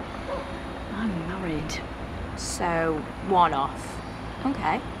lonely. I'm married. So, one-off.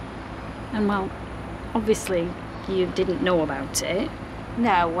 Okay. And well, obviously, you didn't know about it.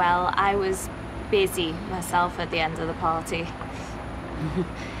 No, well, I was busy myself at the end of the party.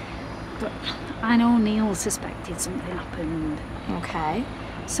 But I know Neil suspected something happened. Okay.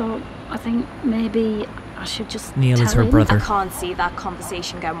 So I think maybe I should just Neil tell is her him. brother. I can't see that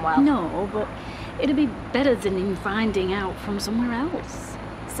conversation going well. No, but it'd be better than him finding out from somewhere else.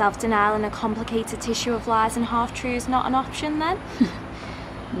 Self-denial in a complicated tissue of lies and half-truths not an option, then?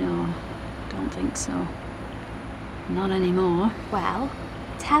 No, don't think so. Not anymore. Well,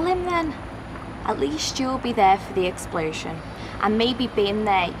 tell him then. At least you'll be there for the explosion. And maybe being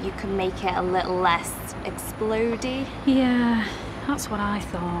there, you can make it a little less explodey. Yeah, that's what I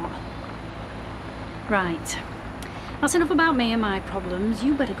thought. Right. That's enough about me and my problems.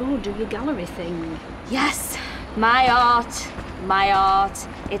 You better go do your gallery thing. Yes, my art. My art.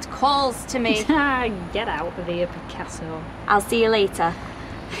 It calls to me. Get out of here, Picasso. I'll see you later.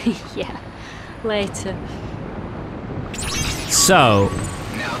 Yeah, later. So...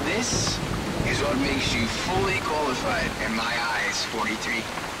 Now this is what makes you fully qualified in my eyes,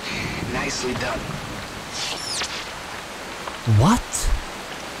 43. Nicely done. What?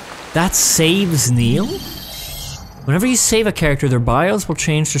 That saves Neil? Whenever you save a character, their bios will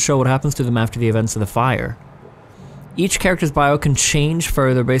change to show what happens to them after the events of the fire. Each character's bio can change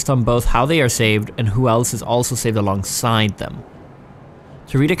further based on both how they are saved and who else is also saved alongside them.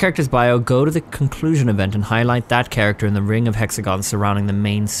 To read a character's bio, go to the conclusion event and highlight that character in the ring of hexagons surrounding the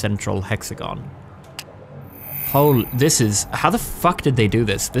main central hexagon. Holy, this is... How the fuck did they do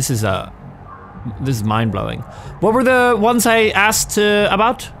this? This is mind-blowing. What were the ones I asked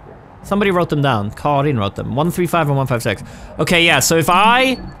about? Somebody wrote them down. Karin wrote them. 135 and 156. Okay, yeah, so if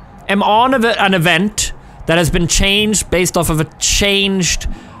I am on an event that has been changed based off of a changed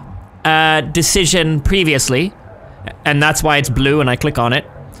decision previously, and that's why it's blue and I click on it,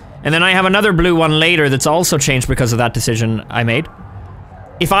 and then I have another blue one later that's also changed because of that decision I made.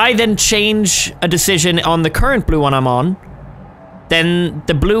 If I then change a decision on the current blue one I'm on, then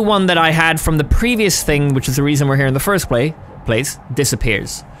the blue one that I had from the previous thing, which is the reason we're here in the first place,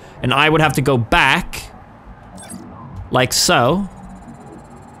 disappears. And I would have to go back, like so.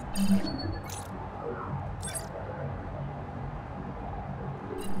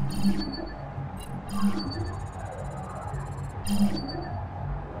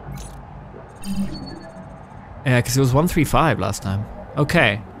 Yeah, because it was 135 last time.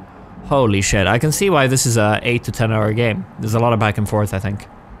 Okay. Holy shit, I can see why this is a 8 to 10 hour game. There's a lot of back and forth, I think.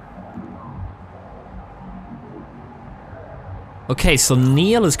 Okay, so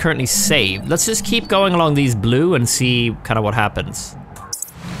Neil is currently saved. Let's just keep going along these blue and see kind of what happens.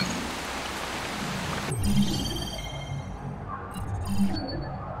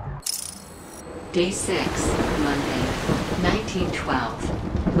 Day 6, Monday,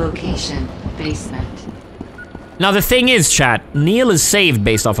 1912. Location, basement. Now the thing is, chat, Neil is saved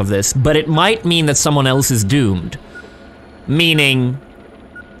based off of this, but it might mean that someone else is doomed. Meaning,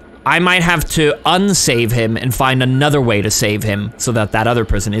 I might have to unsave him and find another way to save him so that that other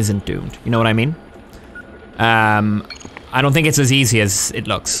person isn't doomed. You know what I mean? I don't think it's as easy as it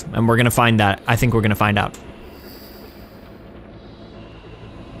looks, and we're gonna find that. I think we're gonna find out.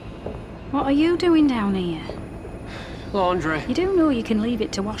 What are you doing down here? Laundry. You do know you can leave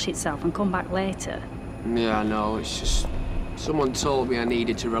it to wash itself and come back later. Yeah, I know. It's just someone told me I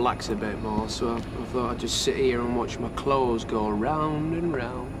needed to relax a bit more, so I thought I'd just sit here and watch my clothes go round and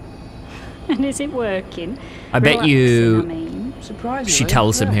round. And is it working? I bet you. I mean. Surprisingly, She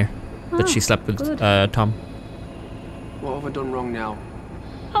tells him yeah. here that she slept with Tom. What have I done wrong now?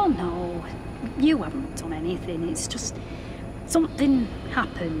 Oh no, you haven't done anything. It's just something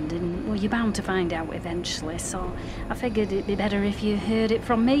happened, and well, you're bound to find out eventually. So I figured it'd be better if you heard it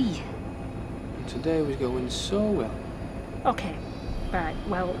from me. Today was going so well. Okay, right.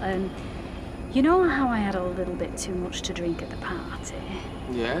 Well, you know how I had a little bit too much to drink at the party?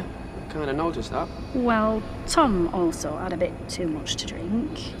 Yeah, I kind of noticed that. Well, Tom also had a bit too much to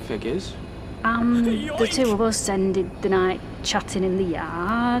drink. Figures. The two of us ended the night chatting in the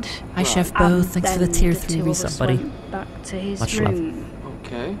yard. Hi, Chef Bo. Thanks for the tier 3 two of us resub, buddy. went back to his Much room. love.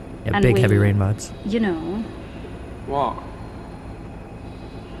 Okay. Yeah, And big we- heavy rain vibes. You know, What?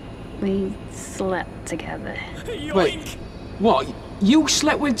 we slept together. Wait, what? You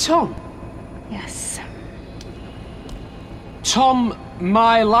slept with Tom? Yes. Tom,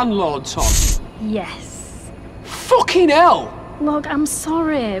 my landlord, Tom? Yes. Fucking hell! Look, I'm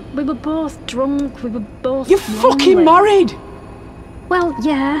sorry. We were both drunk. We were both. You're fucking lonely. married! Well,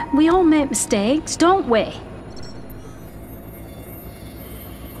 yeah, we all make mistakes, don't we?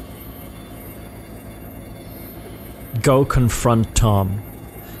 Go confront Tom.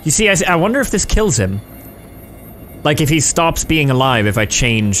 You see, I wonder if this kills him. Like, if he stops being alive if I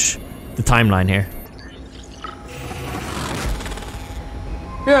change the timeline here.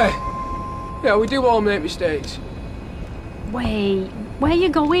 Yeah, we do all make mistakes. Wait, where you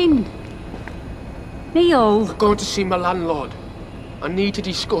going? Neil! I'm going to see my landlord. I need to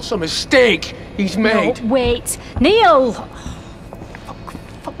discuss a mistake he's made. No, wait. Neil!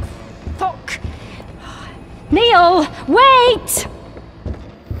 Fuck. Neil, wait!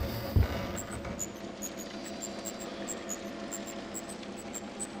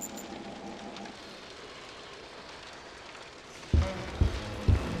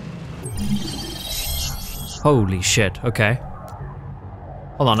 Holy shit, okay.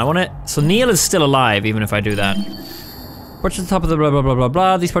 Hold on, I wanna... So Neil is still alive, even if I do that. Portrait at the top of the blah blah blah blah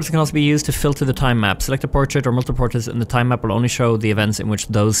blah. These portraits can also be used to filter the time map. Select a portrait or multiple portraits and the time map will only show the events in which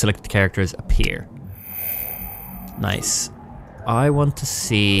those selected characters appear. Nice. I want to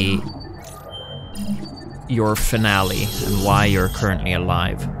see your finale and why you're currently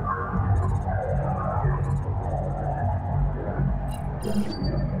alive.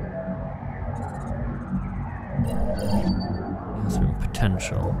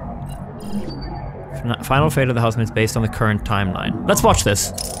 Potential. Final fate of the housemates based on the current timeline. Let's watch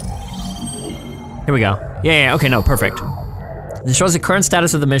this. Here we go. Yeah, okay, no, perfect. This shows the current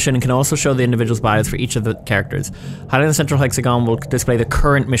status of the mission and can also show the individual's bios for each of the characters. Highlighting the central hexagon will display the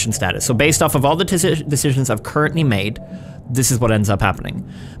current mission status. So based off of all the decisions I've currently made, this is what ends up happening.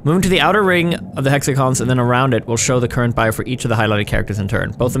 Moving to the outer ring of the hexagons and then around it will show the current bio for each of the highlighted characters in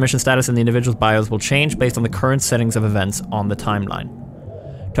turn. Both the mission status and the individual's bios will change based on the current settings of events on the timeline.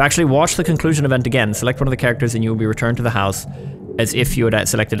 To actually watch the conclusion event again, select one of the characters and you will be returned to the house as if you had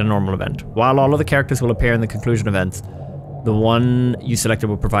selected a normal event. While all of the characters will appear in the conclusion events, the one you selected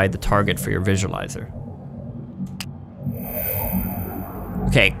will provide the target for your visualizer.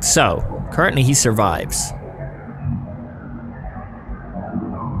 Okay, so, currently he survives.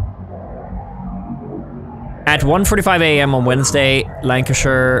 At 1:45 a.m. on Wednesday,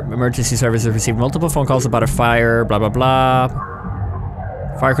 Lancashire Emergency Services received multiple phone calls about a fire, blah blah blah.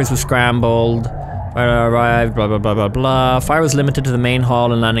 Fire crews were scrambled. Fire arrived, blah blah blah blah blah. Fire was limited to the main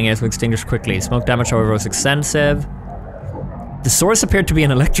hall and landing areas were extinguished quickly. Smoke damage, however, was extensive. The source appeared to be an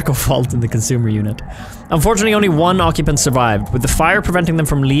electrical fault in the consumer unit. Unfortunately, only one occupant survived. With the fire preventing them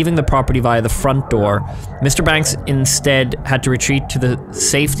from leaving the property via the front door, Mr. Banks instead had to retreat to the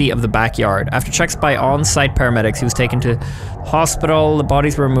safety of the backyard. After checks by on-site paramedics, he was taken to hospital. The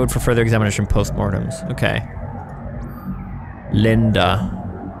bodies were removed for further examination post-mortems. Okay. Linda.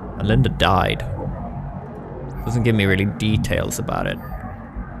 Linda died. Doesn't give me really details about it.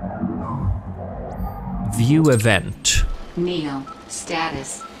 View event. Neil,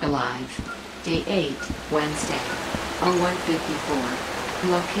 status, alive. Day 8, Wednesday.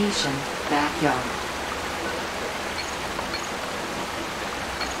 01:54. Location, backyard.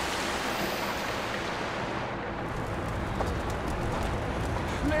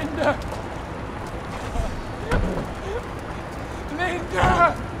 Linda!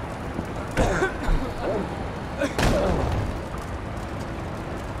 Linda!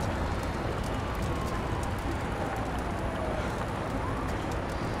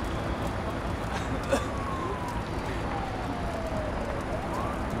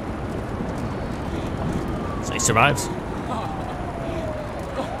 So he survives.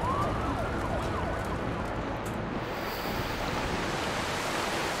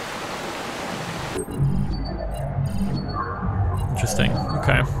 Interesting.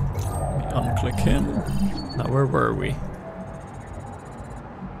 Okay. Unclick him. Now, where were we?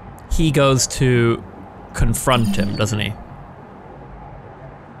 He goes to confront him, doesn't he?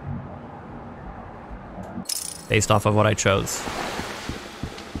 Based off of what I chose.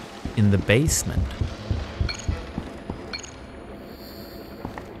 In the basement.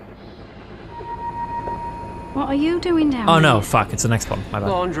 What are you doing down Oh here? no, fuck, it's the next one. My bad.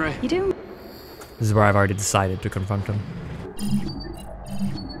 Laundry. You do? This is where I've already decided to confront him.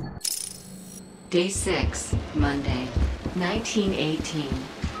 Day 6, Monday, 1918.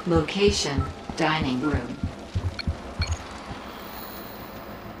 Location, dining room.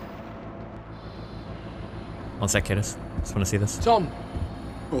 One sec, kiddos. Just want to see this. Tom.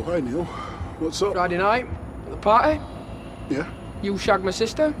 Oh, hi, Neil. What's up? Friday night at the party. Yeah? You shagged my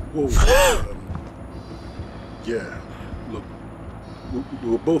sister. Whoa. Yeah. Look,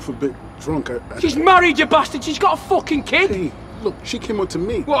 we were both a bit drunk. She's married, you bastard. She's got a fucking kid. Hey, look, she came up to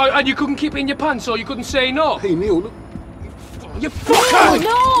me. What? And you couldn't keep it in your pants, or you couldn't say no? Hey, Neil, look. You fucker!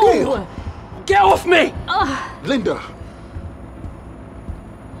 No! Neil. Get off me! Linda.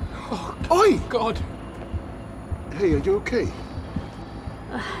 Oh, oi! God. Hey, are you okay?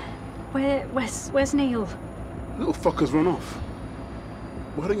 Where's Neil? Little fucker's run off.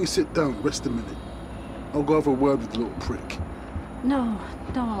 Why don't you sit down, rest a minute? I'll go have a word with the little prick. No,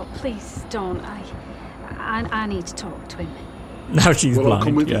 please don't. I need to talk to him. Now she's Well, I'll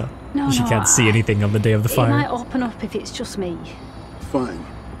come blind, with yeah. No, She can't see anything on the day of the He fire. might open up if it's just me. Fine.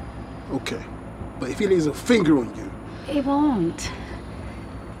 Okay. But if he lays a finger on you... He won't.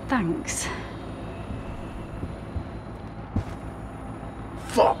 Thanks.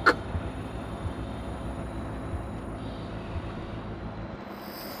 Fuck!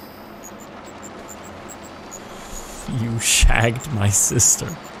 You shagged my sister.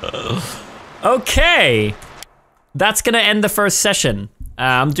 Okay. That's gonna end the first session.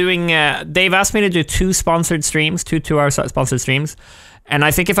 I'm doing, Dave asked me to do 2 sponsored streams, 2 2-hour sponsored streams. And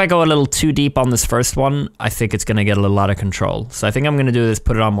I think if I go a little too deep on this first one, I think it's gonna get a little out of control. So I think I'm gonna do this,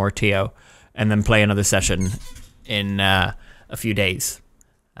 put it on Mortio, and then play another session in a few days.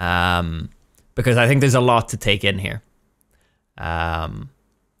 Because I think there's a lot to take in here. And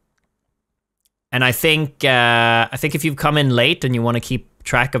I think if you've come in late and you want to keep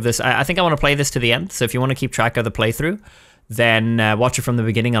track of this, I think I want to play this to the end. So if you want to keep track of the playthrough, then watch it from the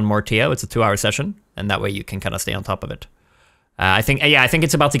beginning on Mortio. It's a 2-hour session, and that way you can kind of stay on top of it. I think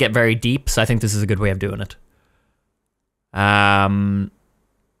it's about to get very deep, so I think this is a good way of doing it. I'm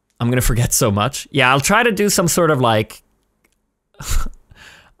gonna forget so much. Yeah, I'll try to do some sort of like,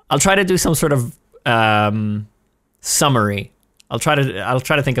 I'll try to do some sort of summary. I'll try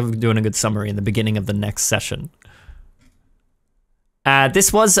to think of doing a good summary in the beginning of the next session.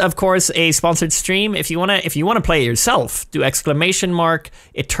 This was, of course, a sponsored stream. If you wanna play it yourself, do !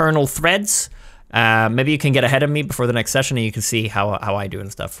 Eternal Threads. Maybe you can get ahead of me before the next session and you can see how I do and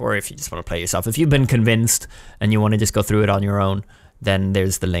stuff. Or if you just want to play it yourself. If you've been convinced and you want to just go through it on your own, then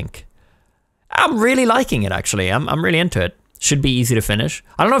there's the link. I'm really liking it, actually. I'm really into it. Should be easy to finish.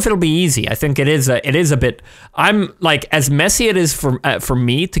 I don't know if it'll be easy. I think it is a bit. I'm like, as messy it is for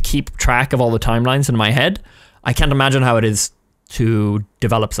me to keep track of all the timelines in my head. I can't imagine how it is to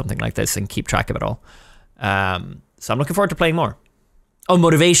develop something like this and keep track of it all. So I'm looking forward to playing more. Oh,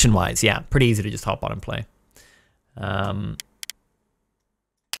 motivation-wise, yeah, pretty easy to just hop on and play. Let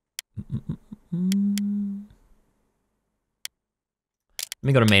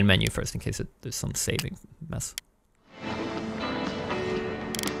me go to main menu first in case there's some saving mess.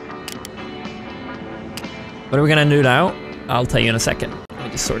 What are we gonna do now? I'll tell you in a second. Let me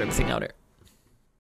just sort everything out here.